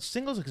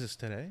 singles exist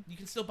today. You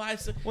can still buy.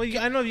 Well,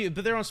 I know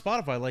but they're on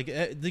Spotify. Like,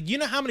 you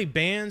know how many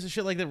bands and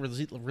shit like that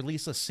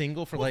release a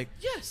single for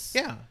Yes.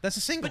 Yeah, that's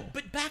a single.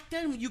 But back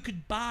then you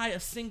could buy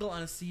a single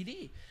on a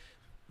CD.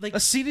 Like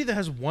a CD that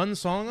has one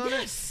song on it.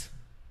 Yes.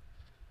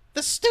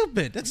 That's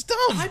stupid. That's dumb.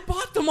 I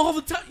bought them all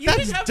the time. You that's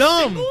didn't have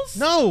dumb. singles?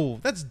 No,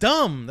 that's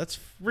dumb.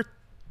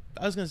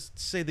 I was gonna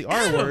say the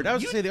R word. I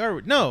was gonna say the R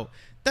word. No,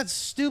 that's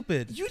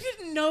stupid. You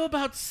didn't know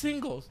about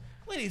singles,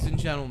 ladies and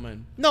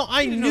gentlemen. No,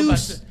 I knew.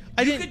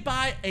 You could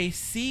buy a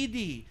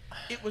CD.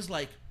 It was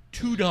like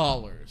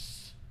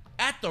 $2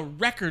 at the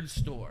record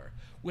store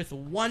with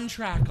one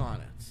track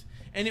on it,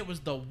 and it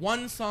was the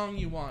one song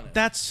you wanted.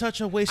 That's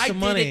such a waste of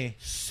money. I did it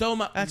so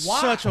much. That's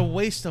Why? such a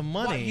waste of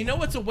money. Why? You know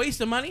what's a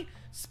waste of money?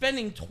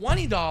 Spending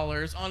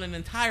 $20 on an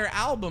entire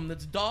album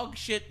that's dog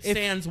shit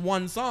sans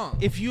one song.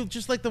 If you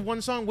just like the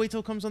one song, wait till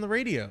it comes on the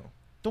radio.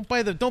 Don't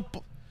buy the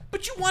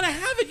But you want to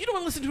have it. You don't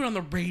want to listen to it on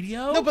the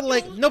radio. No, but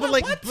like,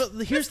 but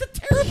here's the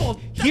terrible.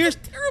 Here's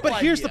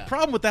Here's the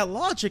problem with that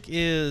logic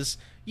is,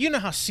 you know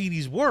how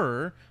CDs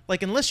were.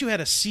 Like, unless you had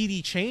a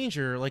CD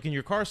changer, like in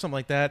your car or something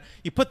like that,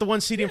 you put the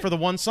one CD in for the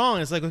one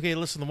song. It's like, okay,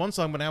 listen to one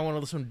song, but now I want to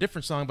listen to a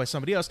different song by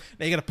somebody else.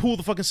 Now you got to pull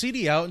the fucking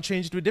CD out and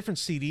change it to a different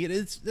CD.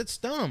 It's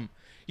dumb.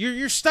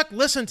 You're stuck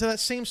listening to that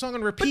same song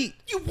on repeat.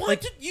 But you want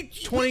like you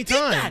 20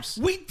 times.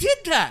 We did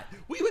that.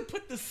 We would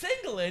put the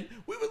single in.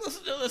 We would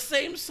listen to the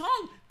same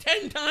song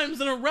 10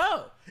 times in a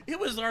row. It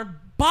was our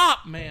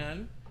bop,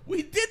 man.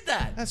 We did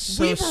that. That's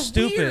so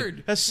stupid.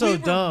 Weird. That's so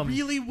dumb.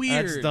 Really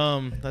weird. That's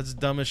dumb. That's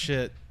dumb as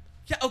shit.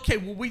 Yeah, okay,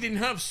 well, we didn't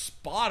have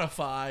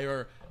Spotify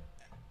or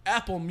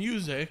Apple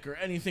Music or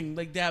anything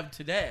like they have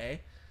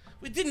today.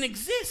 It didn't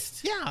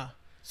exist. Yeah.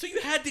 So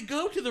you had to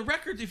go to the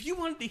records. If you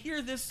wanted to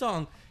hear this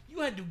song,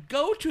 you had to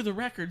go to the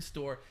record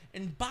store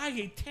and buy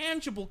a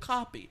tangible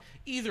copy,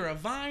 either a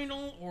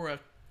vinyl or a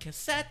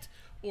cassette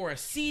or a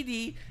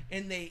CD,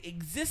 and they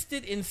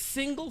existed in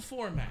single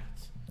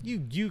formats.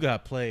 You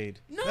got played.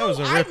 No, that was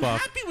a I'm ripoff.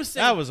 happy with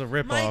saying that was a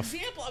ripoff. My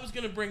example I was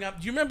going to bring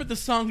up, do you remember the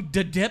song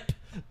Da Dip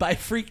by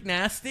Freak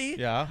Nasty?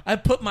 Yeah. I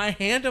put my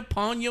hand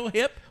upon your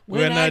hip.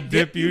 When I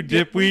dip, you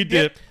dip, we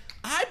dip.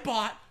 I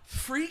bought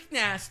Freak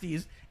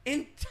Nasty's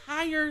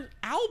entire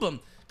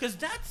album because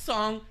that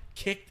song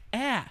kicked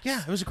ass.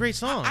 Yeah, it was a great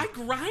song. I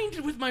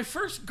grinded with my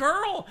first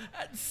girl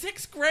at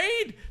 6th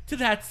grade to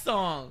that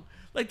song.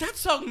 Like, that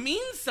song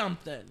means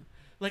something.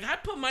 Like, I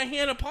put my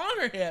hand upon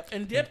her hip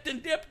and dipped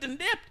and dipped and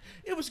dipped.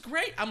 It was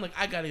great. I'm like,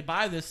 I got to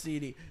buy this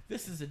CD.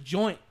 This is a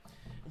joint.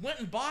 I went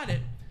and bought it.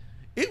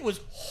 It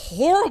was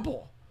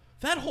horrible.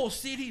 That whole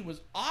CD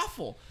was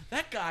awful.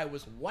 That guy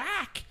was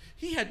whack.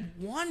 He had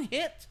one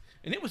hit,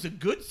 and it was a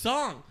good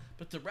song.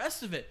 But the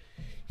rest of it,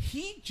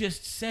 he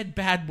just said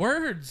bad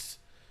words.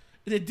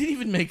 And it didn't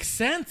even make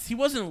sense. He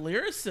wasn't a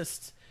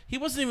lyricist. He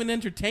wasn't even an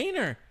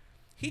entertainer.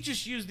 He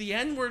just used the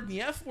N word and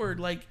the F word.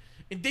 Like,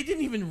 they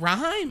didn't even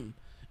rhyme.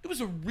 It was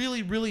a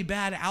really, really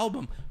bad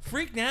album.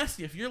 Freak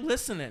Nasty, if you're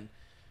listening,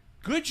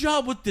 good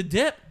job with the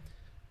dip.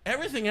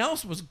 Everything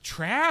else was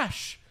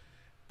trash.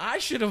 I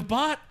should have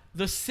bought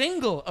the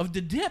single of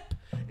the dip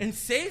and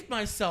saved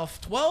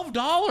myself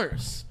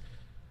 $12.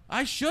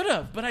 I should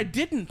have, but I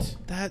didn't.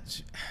 That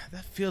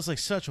feels like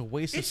such a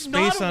waste It's of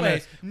not space a on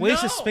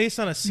waste. a space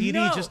on a CD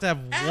just to have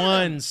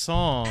one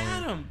song.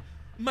 Adam,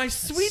 my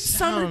sweet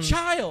summer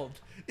child.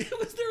 There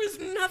was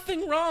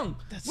nothing wrong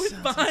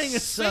with buying a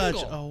single.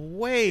 Such a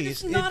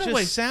waste. It's not it a just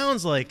waste.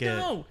 sounds like it.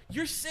 No,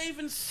 you're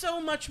saving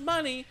so much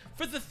money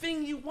for the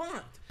thing you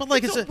want. But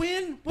like it's a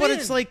win-win. But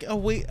it's like a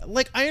way.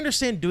 Like, I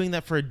understand doing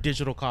that for a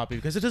digital copy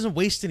because it doesn't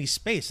waste any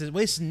space. It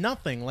wastes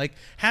nothing. Like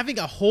having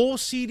a whole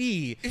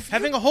CD,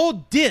 having a whole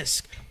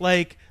disc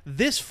like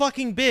this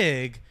fucking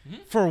big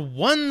for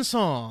one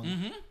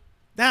song.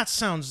 That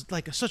sounds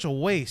like such a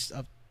waste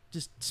of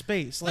just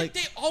space. Like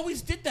they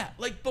always did that.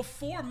 Like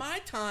before my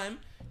time,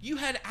 you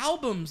had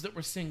albums that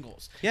were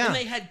singles. Yeah. And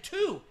they had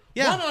two.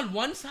 Yeah. One on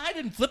one side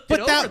and flipped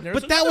it over.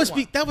 But that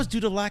was due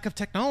to lack of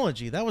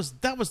technology. That was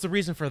the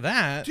reason for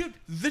that. Dude,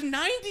 the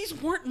 90s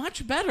weren't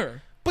much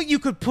better. But you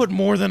could put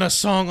more than a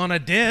song on a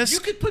disc. You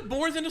could put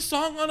more than a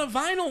song on a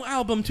vinyl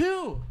album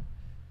too.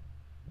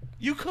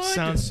 You could.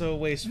 Sounds so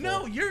wasteful.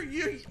 No,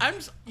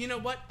 you know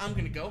what? I'm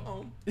going to go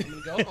home.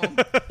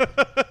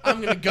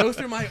 I'm going to go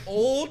through my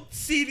old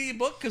CD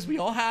book because we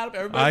all had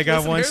them. I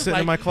got one sitting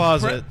in my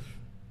closet.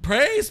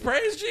 Praise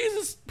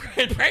Jesus.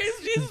 Praise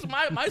Jesus.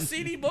 My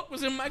CD book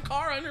was in my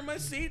car under my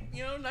seat,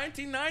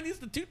 1990s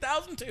to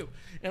 2002.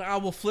 And I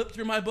will flip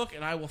through my book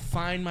and I will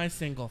find my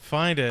single.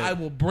 Find it. I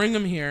will bring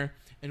them here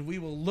and we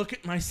will look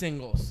at my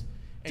singles.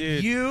 And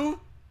Dude. you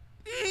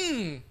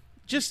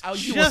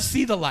will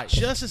see the light.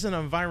 Just as an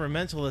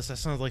environmentalist, that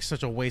sounds like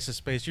such a waste of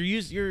space.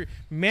 You're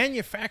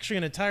manufacturing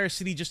an entire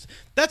CD.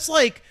 That's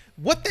like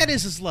what that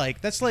is like.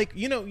 That's like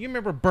you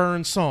remember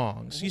burn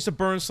songs. You used to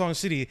burn song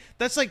CD.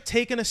 That's like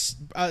taking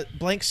a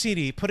blank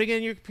CD, putting it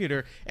in your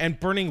computer, and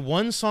burning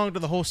one song to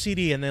the whole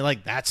CD, and they're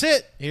like, "That's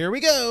it. Here we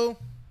go."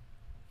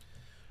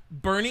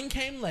 Burning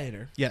came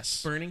later.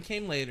 Yes. Burning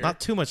came later. Not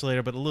too much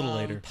later, but a little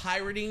later.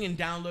 Pirating and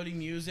downloading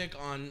music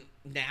on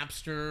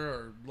Napster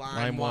or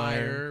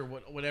LimeWire,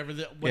 whatever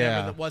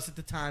that was at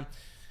the time.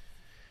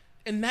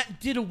 And that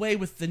did away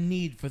with the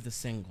need for the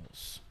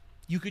singles.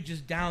 You could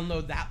just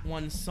download that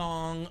one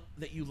song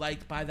that you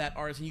liked by that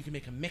artist and you can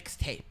make a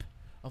mixtape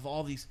of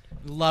all these.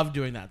 Love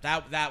doing that.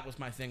 That was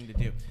my thing to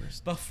do.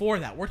 Before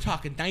that, we're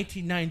talking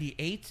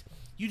 1998,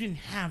 you didn't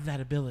have that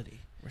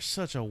ability. We're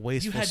such a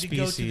wasteful species. You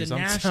had to go to the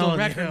National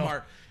Record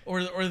Mart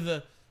or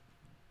the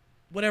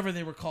whatever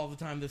they were called at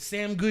the time, the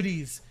Sam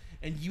Goodies,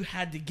 and you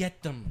had to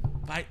get them,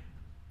 buy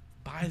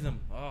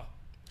them. Oh,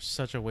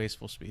 such a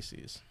wasteful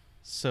species.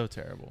 So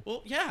terrible.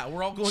 Well, yeah,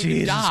 we're all going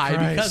to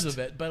die because of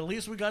it, but at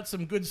least we got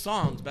some good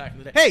songs back in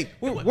the day. Hey,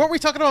 weren't we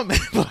talking about Men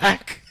in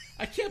Black?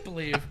 I can't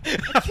believe you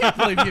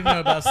didn't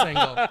know about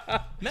Single.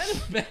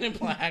 Men in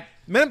Black.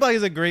 Men in Black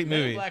is a great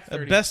movie. Black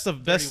 30,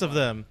 best of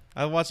them.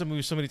 I watched the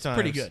movie so many times.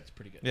 It's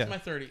pretty good. Yeah. It's my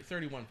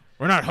 31.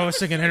 We're not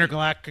hosting an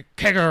intergalactic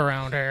kegger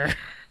around here.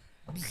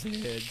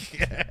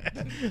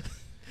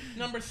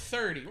 Number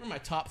 30. What are my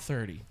top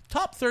 30?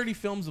 Top 30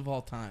 films of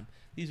all time.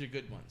 These are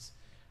good ones.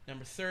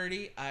 Number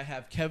 30, I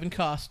have Kevin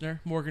Costner,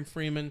 Morgan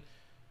Freeman,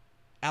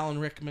 Alan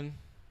Rickman,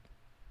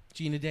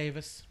 Gina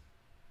Davis.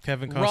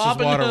 Kevin Costner's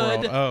Robin Waterworld.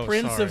 Hood, Oh,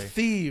 Prince sorry. of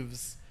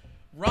Thieves.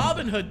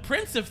 Robin Hood,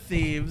 Prince of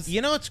Thieves.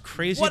 You know what's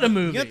crazy? What a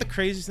movie. You know what the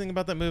craziest thing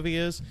about that movie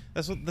is?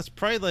 That's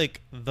probably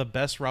like the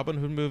best Robin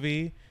Hood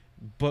movie,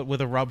 but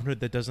with a Robin Hood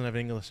that doesn't have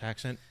an English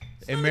accent.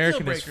 It's not a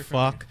American deal as breaker for me.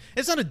 fuck.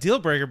 It's not a deal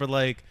breaker, but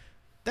like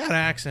that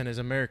accent is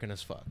American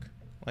as fuck.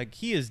 Like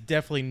he is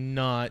definitely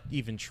not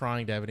even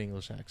trying to have an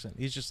English accent.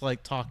 He's just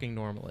like talking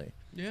normally.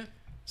 Yeah.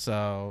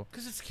 So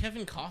Because it's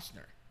Kevin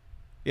Costner.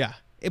 yeah,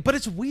 but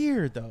it's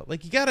weird though.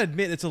 Like you gotta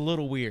admit it's a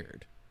little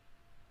weird.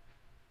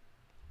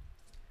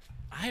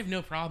 I have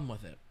no problem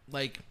with it.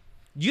 Like,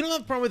 You don't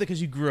have a problem with it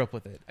because you grew up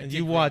with it and did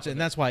you grow watch up it, with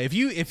and that's why. If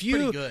you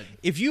pretty good.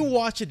 if you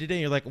watch it today,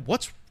 and you're like,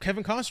 "What's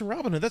Kevin Costner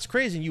Robin Hood? That's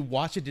crazy." And you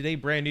watch it today,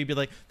 brand new, you'd be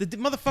like, "The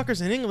motherfucker's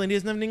in England. He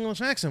doesn't have an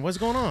English accent. What's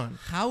going on?"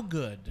 how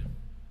good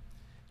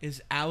is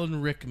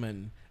Alan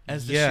Rickman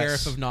as the Yes.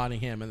 sheriff of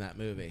Nottingham in that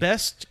movie?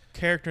 Best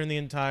character in the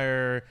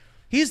entire.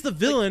 He's the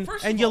villain,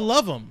 first of and you all-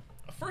 love him.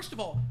 First of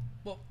all,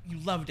 well, you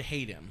love to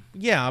hate him.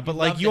 Yeah, but You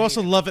like love you to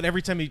also hate him. love it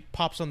every time he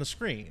pops on the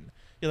screen.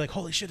 You're like,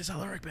 "Holy shit, it's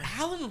Alan Rickman."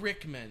 Alan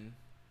Rickman,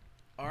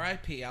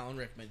 R.I.P. Alan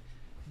Rickman,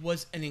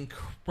 was an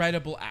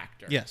incredible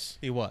actor. Yes,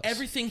 he was.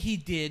 Everything he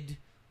did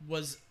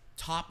was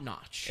top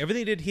notch.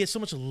 Everything he did, he had so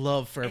much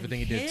love for everything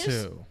he did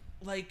too.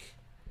 Like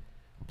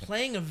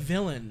playing a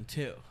villain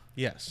too,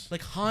 Yes.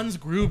 like Hans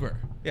Gruber.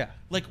 Yeah.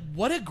 Like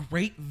what a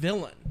great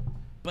villain.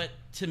 But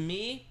to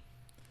me,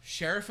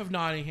 Sheriff of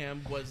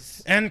Nottingham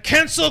was. And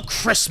cancel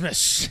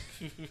Christmas.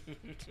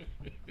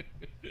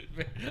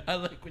 I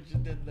like what you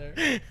did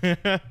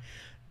there.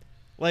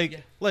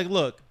 Like,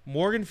 look,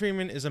 Morgan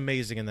Freeman is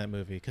amazing in that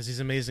movie because he's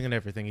amazing in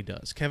everything he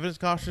does. Kevin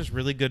Costner's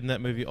really good in that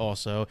movie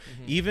also.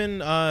 Even,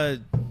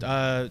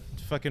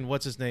 fucking,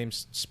 what's his name?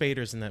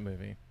 Spader's in that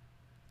movie.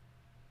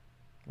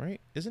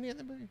 Right? Isn't he in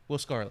that movie? Will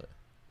Scarlet.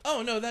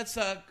 Oh no, that's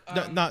No,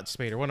 not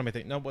Spader. What am I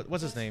thinking? No,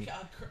 what's his name?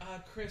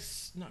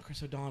 Chris, not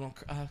Chris O'Donnell.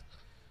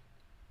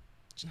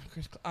 It's not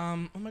Chris.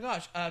 Oh my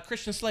gosh,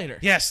 Christian Slater.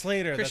 Yeah,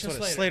 Slater. Christian That's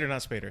what it's Slater.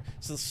 Slater, not Spader.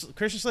 So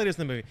Christian Slater's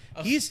in the movie.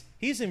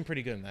 He's in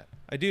pretty good in that.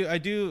 I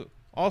do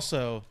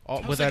also I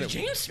was without like,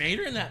 James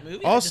Spader in that movie. I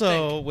had to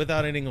also think.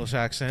 without an English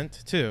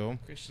accent too.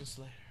 Christian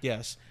Slater.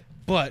 Yes,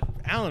 but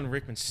Alan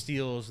Rickman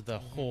steals the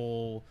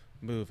whole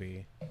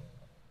movie.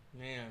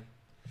 Man,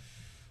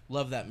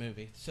 love that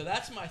movie. So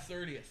that's my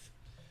 30th.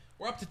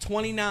 We're up to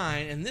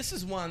 29, and this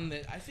is one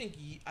that I think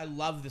I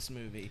love this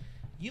movie.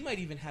 You might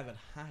even have it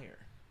higher,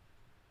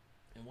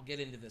 and we'll get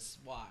into this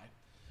why.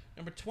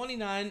 Number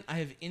 29, I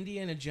have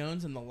Indiana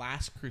Jones and the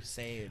Last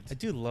Crusade. I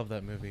do love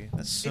that movie.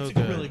 That's so It's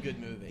good. a really good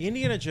movie.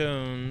 Indiana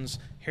Jones,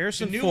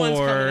 Harrison The new one's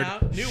coming Ford,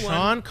 out. New one.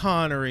 Sean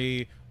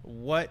Connery.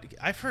 What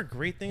I've heard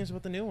great things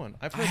about the new one.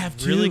 I've heard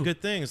have really too.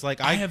 good things. Like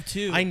I have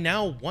too. I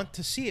now want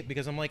to see it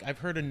because I'm like I've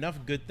heard enough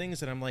good things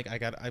that I'm like I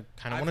kind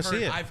of want to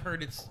see it. I've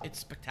heard it's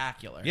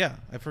spectacular. Yeah,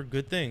 I've heard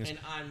good things. And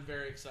I'm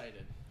very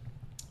excited.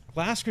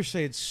 Last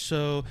Crusade,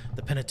 so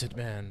the penitent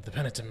man.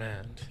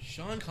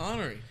 Sean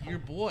Connery, your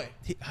boy.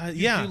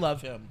 Yeah, You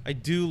love him. I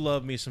do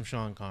love me some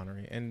Sean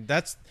Connery, and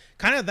that's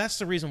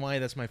the reason why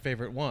that's my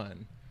favorite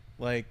one.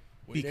 Like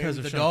because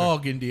of the Sean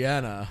dog,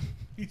 Indiana.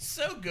 He's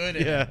so good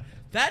at Yeah. it.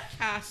 That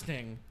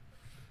casting.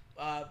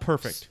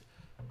 Perfect.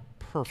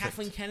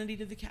 Kathleen Kennedy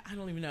did the I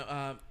don't even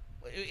know.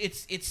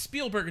 It's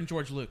Spielberg and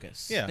George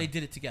Lucas. Yeah. They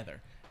did it together.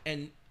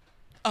 And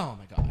oh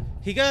my god.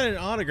 He got an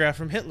autograph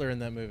from Hitler in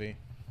that movie.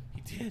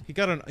 He did. He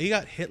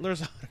got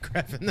Hitler's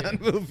autograph in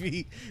that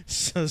movie.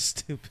 So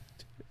stupid.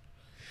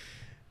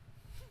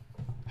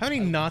 How many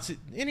Nazi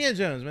Indiana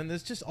Jones, man?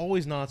 There's just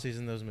always Nazis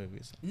in those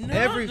movies. No,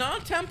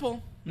 not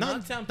Temple.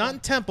 not Temple. not in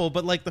Temple,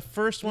 but like the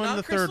first one, Not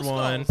the third Crystal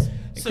one. Skulls.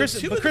 And So Chris,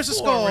 two but of the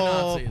Crystal four were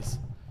Skull. Nazis.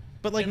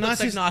 But like It looks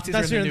like Nazis,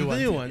 Nazis are in the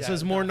new one. ones. So Yeah,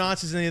 there's more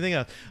Nazis. Nazis than anything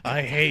else.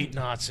 I hate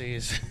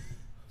Nazis.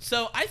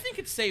 So I think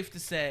it's safe to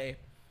say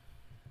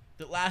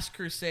that Last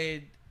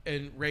Crusade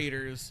and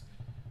Raiders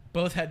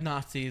both had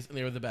Nazis, and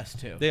they were the best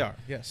too. They are,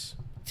 yes.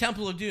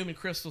 Temple of Doom and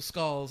Crystal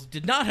Skulls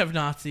did not have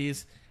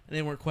Nazis, and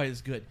they weren't quite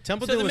as good.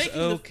 Temple So Doom they're was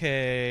making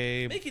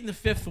okay. making the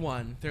fifth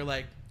one, they're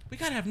like, we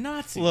gotta have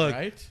Nazis, Look,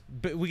 right?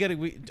 but our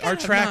have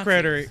track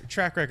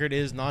Nazis. record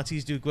is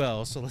Nazis do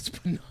well, so let's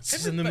put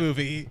Nazis in the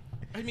movie.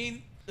 I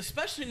mean,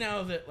 especially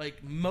now that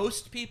like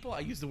most people,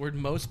 I use the word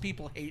most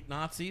people hate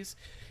Nazis.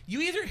 You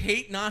either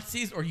hate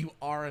Nazis or you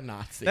are a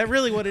Nazi. That's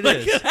really what it Like,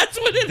 is. That's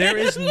what it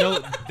is.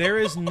 There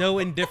is no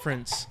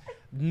indifference.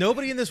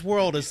 Nobody in this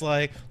world is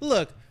like,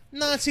 look,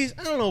 Nazis,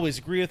 I don't always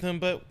agree with them,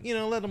 but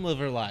let them live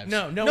their lives.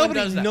 Nobody one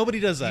does that. Nobody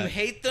does that. You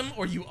hate them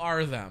or you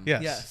are them.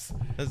 Yes.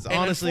 That's And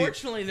honestly,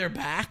 unfortunately, they're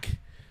back.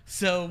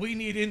 So we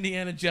need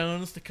Indiana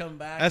Jones to come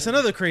back. that's and-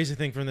 another crazy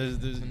thing from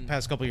the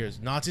past couple of years.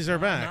 Nazis are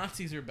back.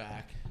 Nazis are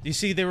back. Do you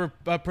see they were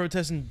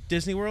protesting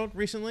Disney World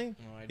recently?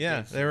 Oh, I Yeah,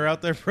 did see they were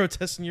out there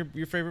protesting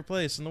your favorite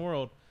place in the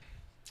world.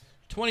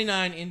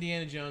 29,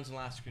 Indiana Jones and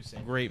Last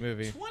Crusade. Great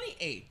movie.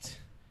 28.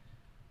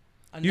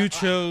 You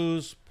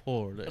chose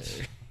poorly.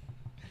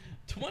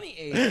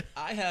 28.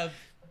 I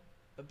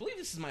believe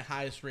this is my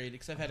highest rated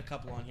because I've had a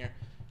couple on here.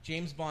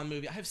 James Bond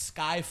movie. I have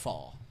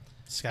Skyfall.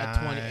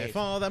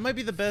 Skyfall. That might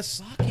be the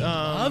best. Fucking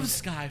love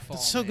Skyfall.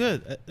 It's so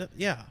good.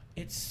 Yeah.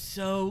 It's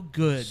so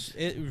good.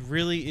 It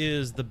really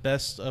is the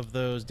best of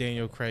those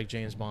Daniel Craig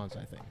James Bonds,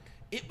 I think.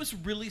 It was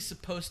really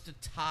supposed to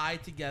tie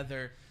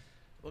together.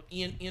 Well,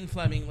 Ian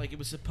Fleming, like, it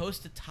was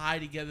supposed to tie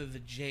together the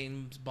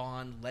James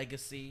Bond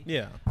legacy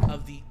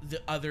of the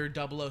other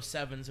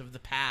 007s of the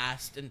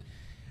past. And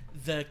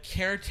the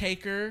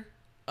caretaker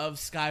of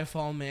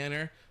Skyfall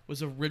Manor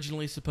was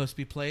originally supposed to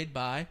be played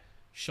by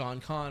Sean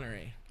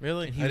Connery.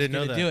 Really? And he I was didn't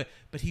know that. Do it,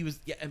 but he was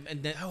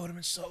and that would have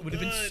been so good. Would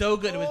have been so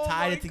good. It would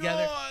tie it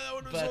together. That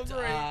would have been so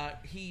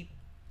great.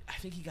 I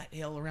think he got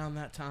ill around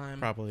that time.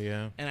 Probably,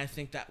 yeah. And I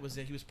think that was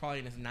it. He was probably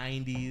in his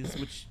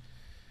 90s,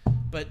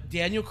 but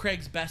Daniel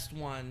Craig's best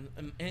one,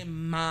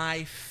 and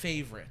my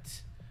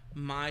favorite.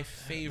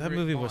 That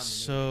movie was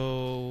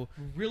so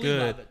really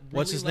good. love it.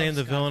 What's his name?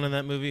 The villain in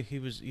that movie? He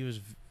was.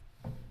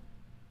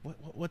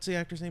 What's the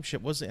actor's name?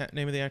 Shit. What's the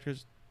name of the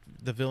actor's?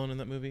 The villain in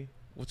that movie?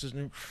 What's his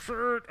name?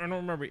 Shit, I don't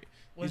remember.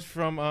 He's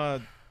from. I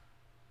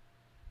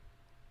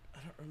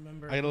don't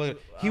remember. I gotta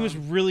look. He was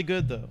really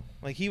good though.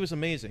 Like he was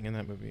amazing in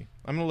that movie.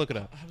 I'm gonna look it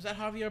up. Was that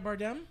Javier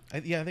Bardem? I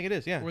think it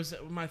is. Yeah. Or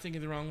am I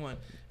thinking the wrong one?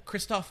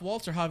 Christoph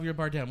Waltz or Javier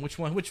Bardem? Which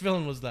one? Which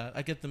villain was that?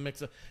 I get the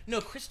mix up. No,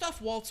 Christoph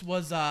Waltz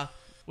was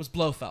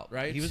Blofeld,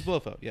 right? He was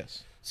Blofeld.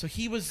 Yes. So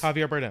he was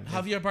Javier Bardem.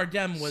 Javier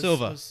Bardem was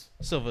Silva.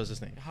 Silva is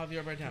his name.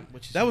 Javier Bardem,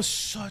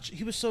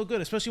 He was so good,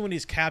 especially when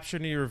he's captured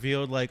and he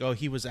revealed like, oh,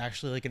 he was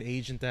actually like an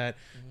agent that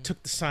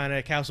took the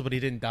cyanide capsule, but he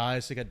didn't die,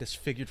 so he got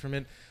disfigured from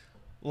it.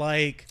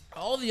 Like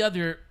all the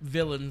other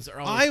villains are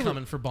always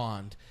coming for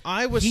Bond.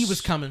 He was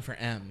coming for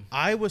M.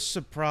 I was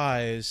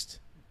surprised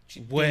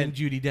when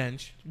Judi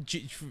Dench,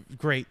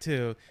 great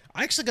too.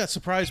 I actually got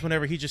surprised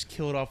whenever he just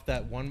killed off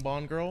that one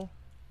Bond girl.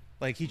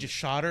 Like, he just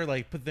shot her,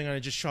 like, put the thing on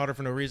and just shot her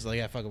for no reason. Like,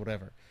 yeah, fuck it,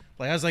 whatever.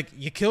 Like, I was like,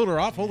 you killed her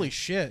off? Holy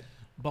shit.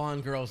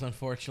 Bond girls,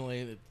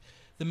 unfortunately.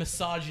 The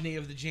misogyny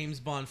of the James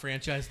Bond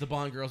franchise, the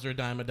Bond girls are a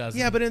dime a dozen.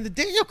 Yeah, but in the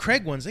Daniel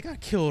Craig ones, they got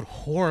killed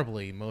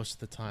horribly most of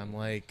the time.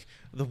 Like,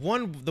 the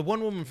one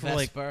woman from,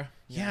 Vesper. like...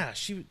 Yeah,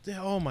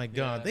 oh, my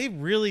God. Yeah. They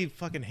really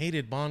fucking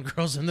hated Bond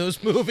girls in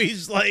those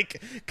movies.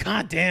 Like,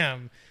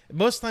 goddamn.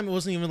 Most of the time, it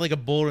wasn't even, like, a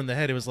bullet in the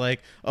head. It was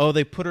like, oh,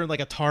 they put her in, like,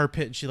 a tar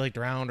pit and she, like,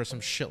 drowned or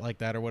some shit like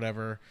that or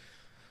whatever.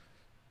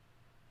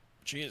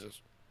 Jesus.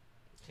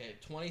 Okay,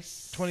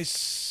 27.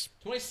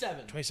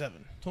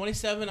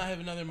 27, I have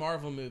another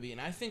Marvel movie,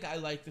 and I think I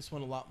like this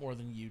one a lot more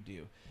than you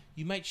do.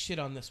 You might shit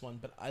on this one,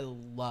 but I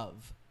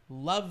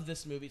love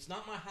this movie. It's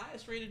not my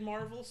highest rated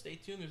Marvel. Stay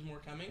tuned, there's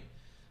more coming.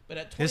 But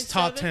at 27... His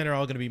top 10 are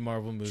all going to be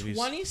Marvel movies.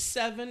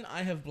 27,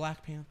 I have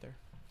Black Panther.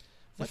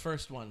 The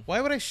first one. Why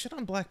would I shit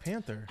on Black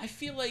Panther? I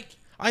feel like...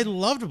 I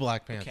loved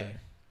Black Panther. Okay,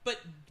 but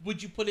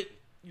would you put it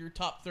your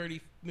top 30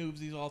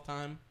 movies all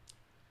time?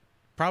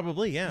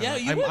 Probably, yeah. Yeah,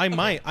 you I would?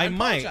 might. I I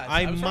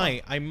apologize.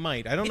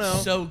 might. I don't know.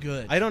 It's so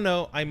good. I don't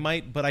know. I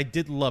might, but I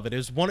did love it.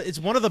 It's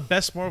one of the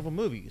best Marvel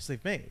movies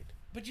they've made.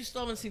 But you still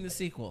haven't seen the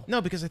sequel.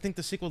 No, because I think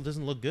the sequel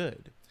doesn't look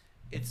good.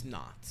 It's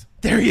not.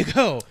 There you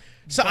go.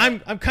 So I'm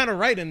kind of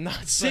right in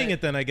not seeing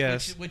it then, I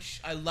guess. Which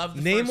I love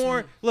the Namor, first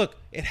one. Look,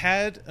 it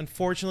had,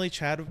 unfortunately,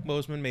 Chadwick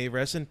Boseman, may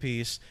rest in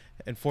peace.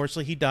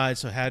 Unfortunately, he died,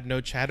 so it had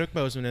no Chadwick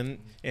Boseman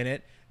in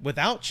it.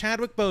 Without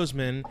Chadwick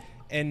Boseman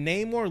and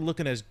Namor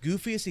looking as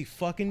goofy as he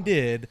fucking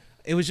did,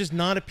 it was just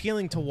not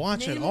appealing to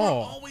watch at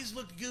all. Namor always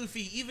looked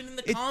goofy. Even in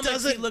the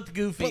comics, he looked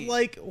goofy. But,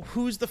 like,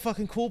 who's the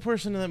fucking cool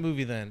person in that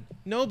movie then?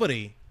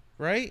 Nobody,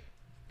 right?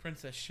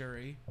 Princess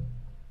Shuri.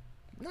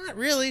 Not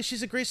really.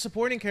 She's a great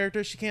supporting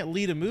character. She can't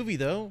lead a movie,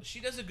 though. She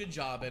does a good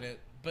job in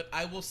it. But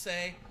I will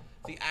say,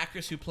 the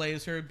actress who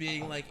plays her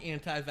being, like,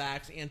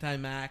 anti-vax,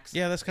 anti-max.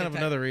 Yeah, that's kind of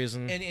another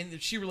reason.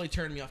 And she really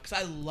turned me off.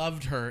 Because I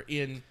loved her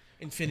in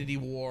Infinity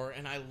War.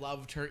 And I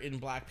loved her in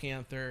Black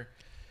Panther.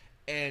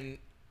 And...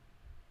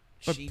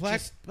 But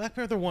Black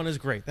Panther 1 is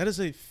great. That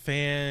is a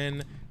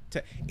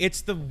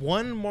it's the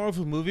one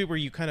Marvel movie where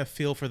you kind of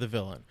feel for the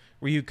villain,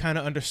 where you kind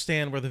of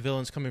understand where the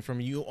villain's coming from.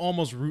 You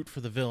almost root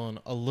for the villain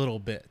a little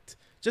bit.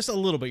 Just a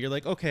little bit. You're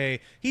like, okay,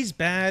 he's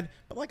bad,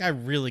 but like I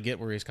really get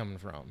where he's coming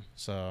from.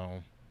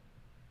 So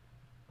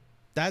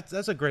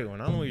that's a great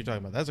one. I don't know what you're talking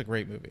about. That's a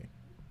great movie.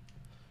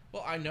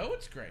 Well, I know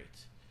it's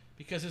great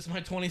because it's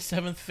my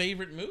 27th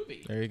favorite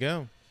movie. There you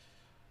go.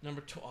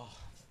 Number 2. Oh,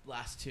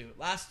 last two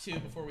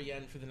before we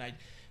end for the night.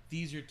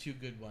 These are two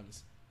good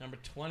ones. Number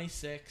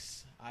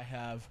 26, I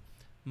have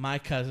My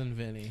Cousin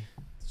Vinny.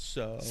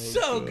 So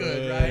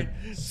good, right?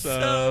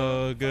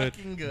 So good.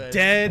 Fucking good.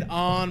 Dead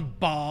on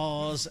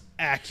balls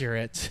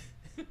accurate.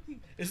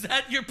 Is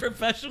that your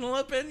professional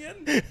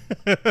opinion?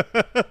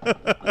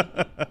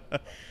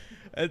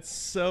 It's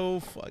so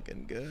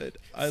fucking good.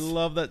 I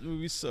love that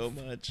movie so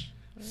much.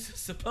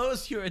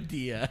 Suppose you're a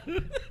Dia.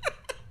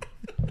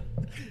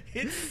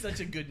 It's such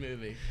a good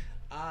movie.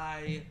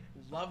 I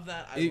love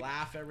that. I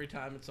laugh every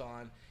time it's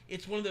on.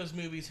 It's one of those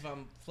movies if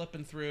I'm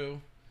flipping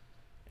through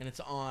and it's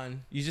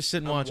on. You just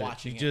sit and watch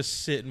it. You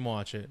just sit and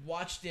watch it.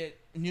 Watched it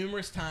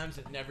numerous times.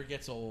 It never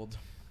gets old.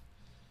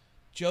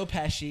 Joe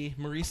Pesci,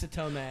 Marisa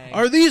Tomei.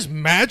 Are these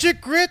magic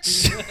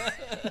grits?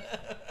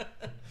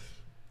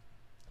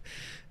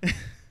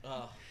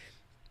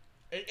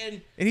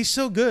 And he's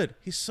so good.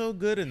 He's so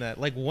good in that.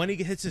 Like when he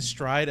hits his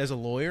stride as a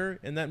lawyer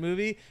in that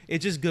movie, it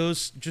just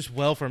goes just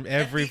well from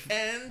every. At the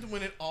end,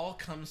 when it all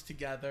comes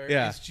together,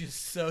 Yeah. it's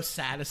just so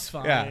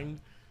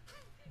satisfying.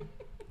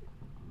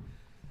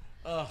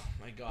 Oh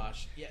my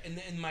gosh! Yeah,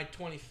 and my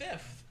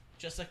 25th,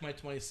 just like my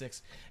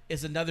 26th,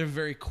 is another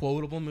very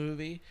quotable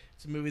movie.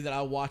 It's a movie that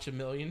I'll watch a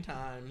million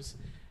times,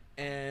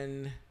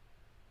 and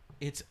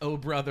it's "Oh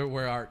Brother,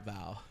 Where Art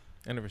Thou?"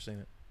 I've never seen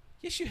it.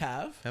 Yes, you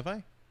have. Have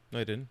I? No,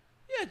 I didn't.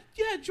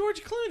 Yeah,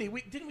 George Clooney.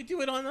 Didn't we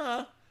do it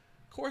on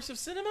Course of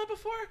Cinema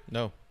before?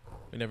 No,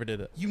 we never did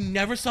it. You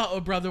never saw "Oh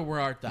Brother, Where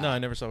Art Thou?" No, I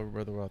never saw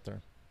Brother Out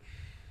There.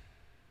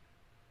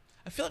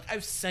 I feel like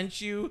I've sent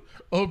you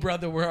 "Oh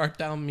Brother, Where Art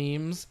Thou"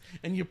 memes,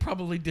 and you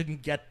probably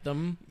didn't get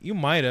them. You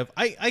might have.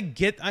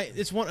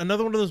 It's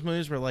another one of those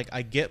movies where like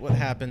I get what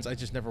happens. I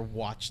just never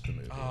watched the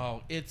movie.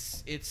 Oh,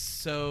 it's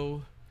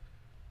so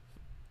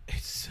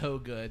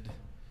good.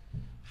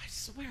 I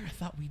swear I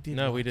thought we did.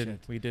 No, we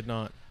didn't. We did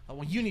not. Oh,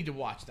 well, you need to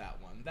watch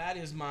that one. That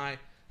is my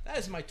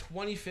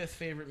 25th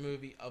favorite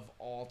movie of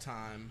all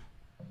time.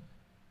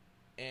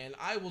 And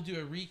I will do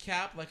a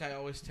recap like I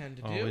always tend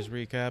to do. Always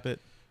recap it.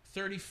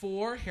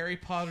 34, Harry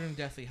Potter and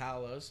Deathly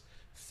Hallows.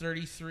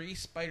 33,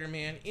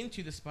 Spider-Man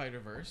Into the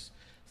Spider-Verse.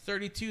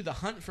 32, The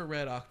Hunt for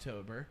Red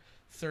October.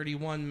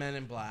 31, Men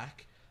in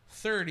Black.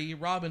 30,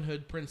 Robin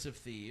Hood, Prince of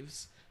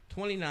Thieves.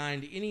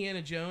 29,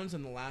 Indiana Jones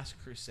and the Last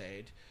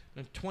Crusade.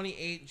 And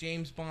 28,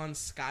 James Bond,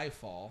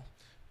 Skyfall.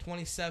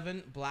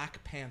 27,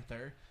 Black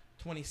Panther.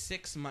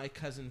 26, My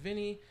Cousin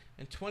Vinny.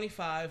 And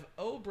 25,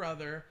 Oh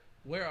Brother,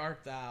 Where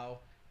Art Thou?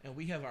 And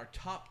we have our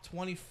top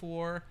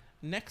 24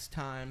 next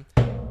time.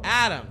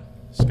 Adam.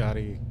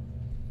 Scotty.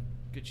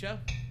 Good show.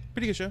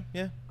 Pretty good show.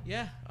 Yeah.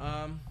 Yeah.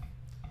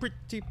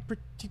 Pretty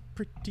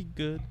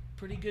good.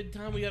 Pretty good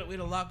time. We had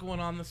a lot going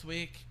on this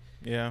week.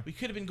 Yeah. We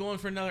could have been going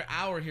for another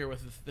hour here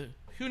with the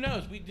who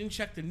knows? We didn't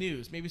check the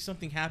news. Maybe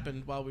something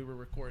happened while we were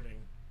recording.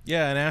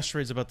 Yeah, an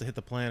asteroid's about to hit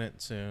the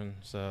planet soon,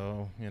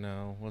 so,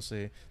 we'll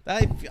see.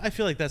 I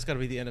feel like that's got to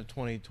be the end of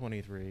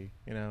 2023,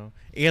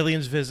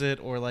 Aliens visit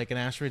or, like, an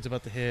asteroid's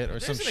about to hit or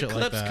some shit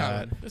like that.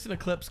 Coming. There's an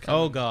eclipse coming.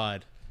 Oh,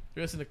 God.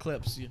 There's an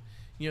eclipse.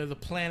 The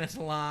planets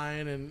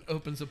align and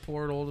opens a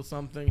portal to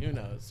something. Who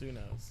knows?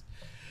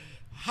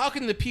 How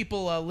can the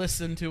people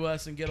listen to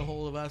us and get a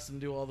hold of us and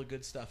do all the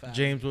good stuff? Adam?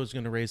 James Woods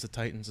going to raise the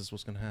Titans is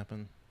what's going to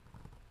happen.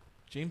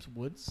 James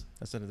Woods?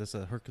 That's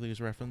a Hercules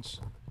reference.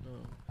 Oh.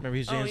 Remember,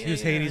 he's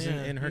Hades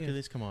in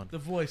Hercules? Come on. The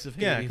voice of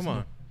Hades. Yeah, come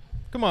on.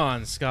 Come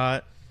on,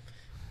 Scott.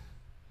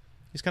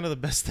 He's kind of the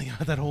best thing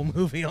out of that whole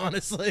movie,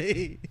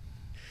 honestly.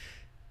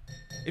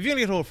 If you're going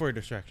to get hold for a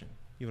distraction,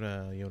 you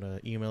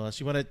wanna email us,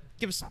 you want to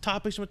give us some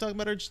topics you want to talk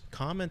about, or just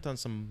comment on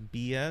some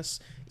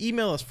BS,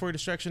 email us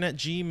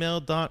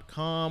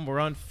fordistraction@gmail.com. We're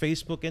on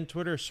Facebook and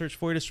Twitter. Search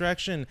For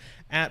Distraction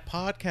at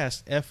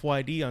Podcast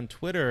FYD on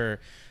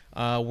Twitter.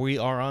 We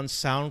are on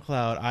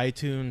SoundCloud,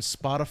 iTunes,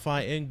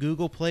 Spotify, and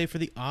Google Play for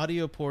the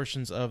audio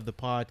portions of the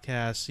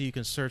podcast, so you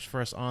can search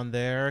for us on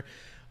there.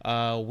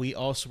 We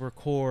also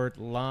record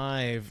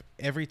live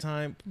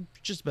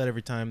just about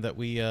every time that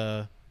we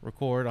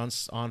record on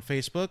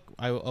Facebook.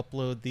 I will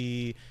upload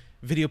the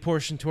video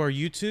portion to our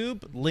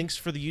YouTube. Links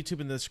for the YouTube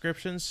in the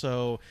description,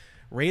 so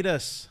rate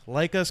us,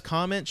 like us,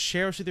 comment,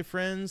 share us with your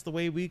friends. The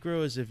way we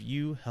grow is if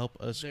you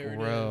help us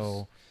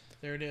grow.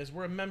 There it is.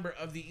 We're a member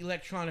of the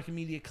Electronic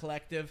Media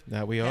Collective.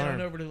 That we are. Head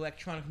on over to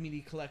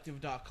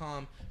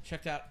electronicmediacollective.com.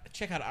 Check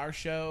out our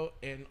show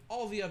and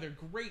all the other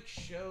great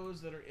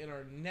shows that are in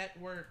our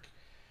network.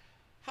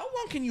 How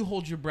long can you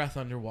hold your breath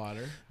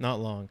underwater? Not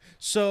long.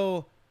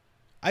 So,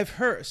 I've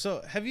heard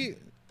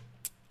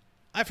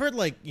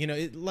like,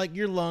 like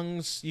your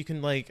lungs, you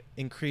can like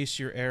increase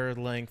your air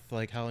length,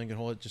 like how long you can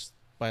hold it just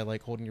by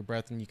like holding your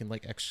breath, and you can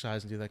like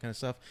exercise and do that kind of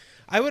stuff.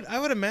 I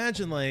would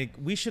imagine like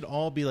we should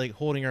all be like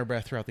holding our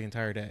breath throughout the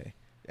entire day,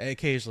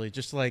 occasionally,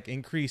 just to like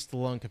increase the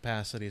lung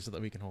capacity so that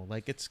we can hold.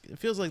 Like it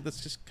feels like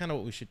that's just kind of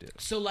what we should do.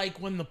 So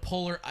like when the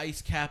polar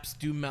ice caps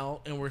do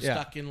melt and we're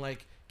stuck in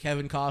like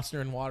Kevin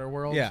Costner in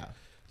Waterworld,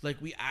 like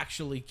we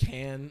actually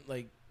can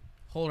like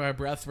hold our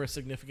breath for a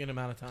significant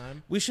amount of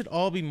time. We should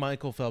all be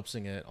Michael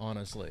Phelpsing it,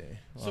 honestly.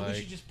 So we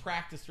should just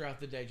practice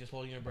throughout the day, just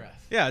holding your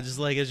breath. Yeah, just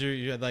like as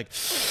you're like.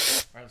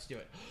 All right, let's do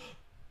it.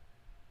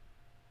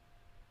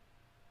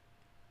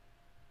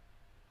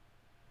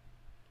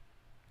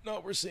 No,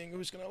 we're seeing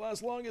who's gonna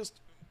last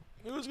longest.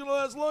 Who's gonna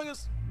last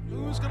longest?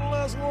 Who's gonna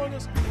last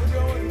longest?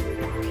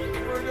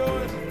 We're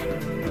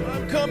going.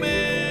 I'm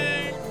coming.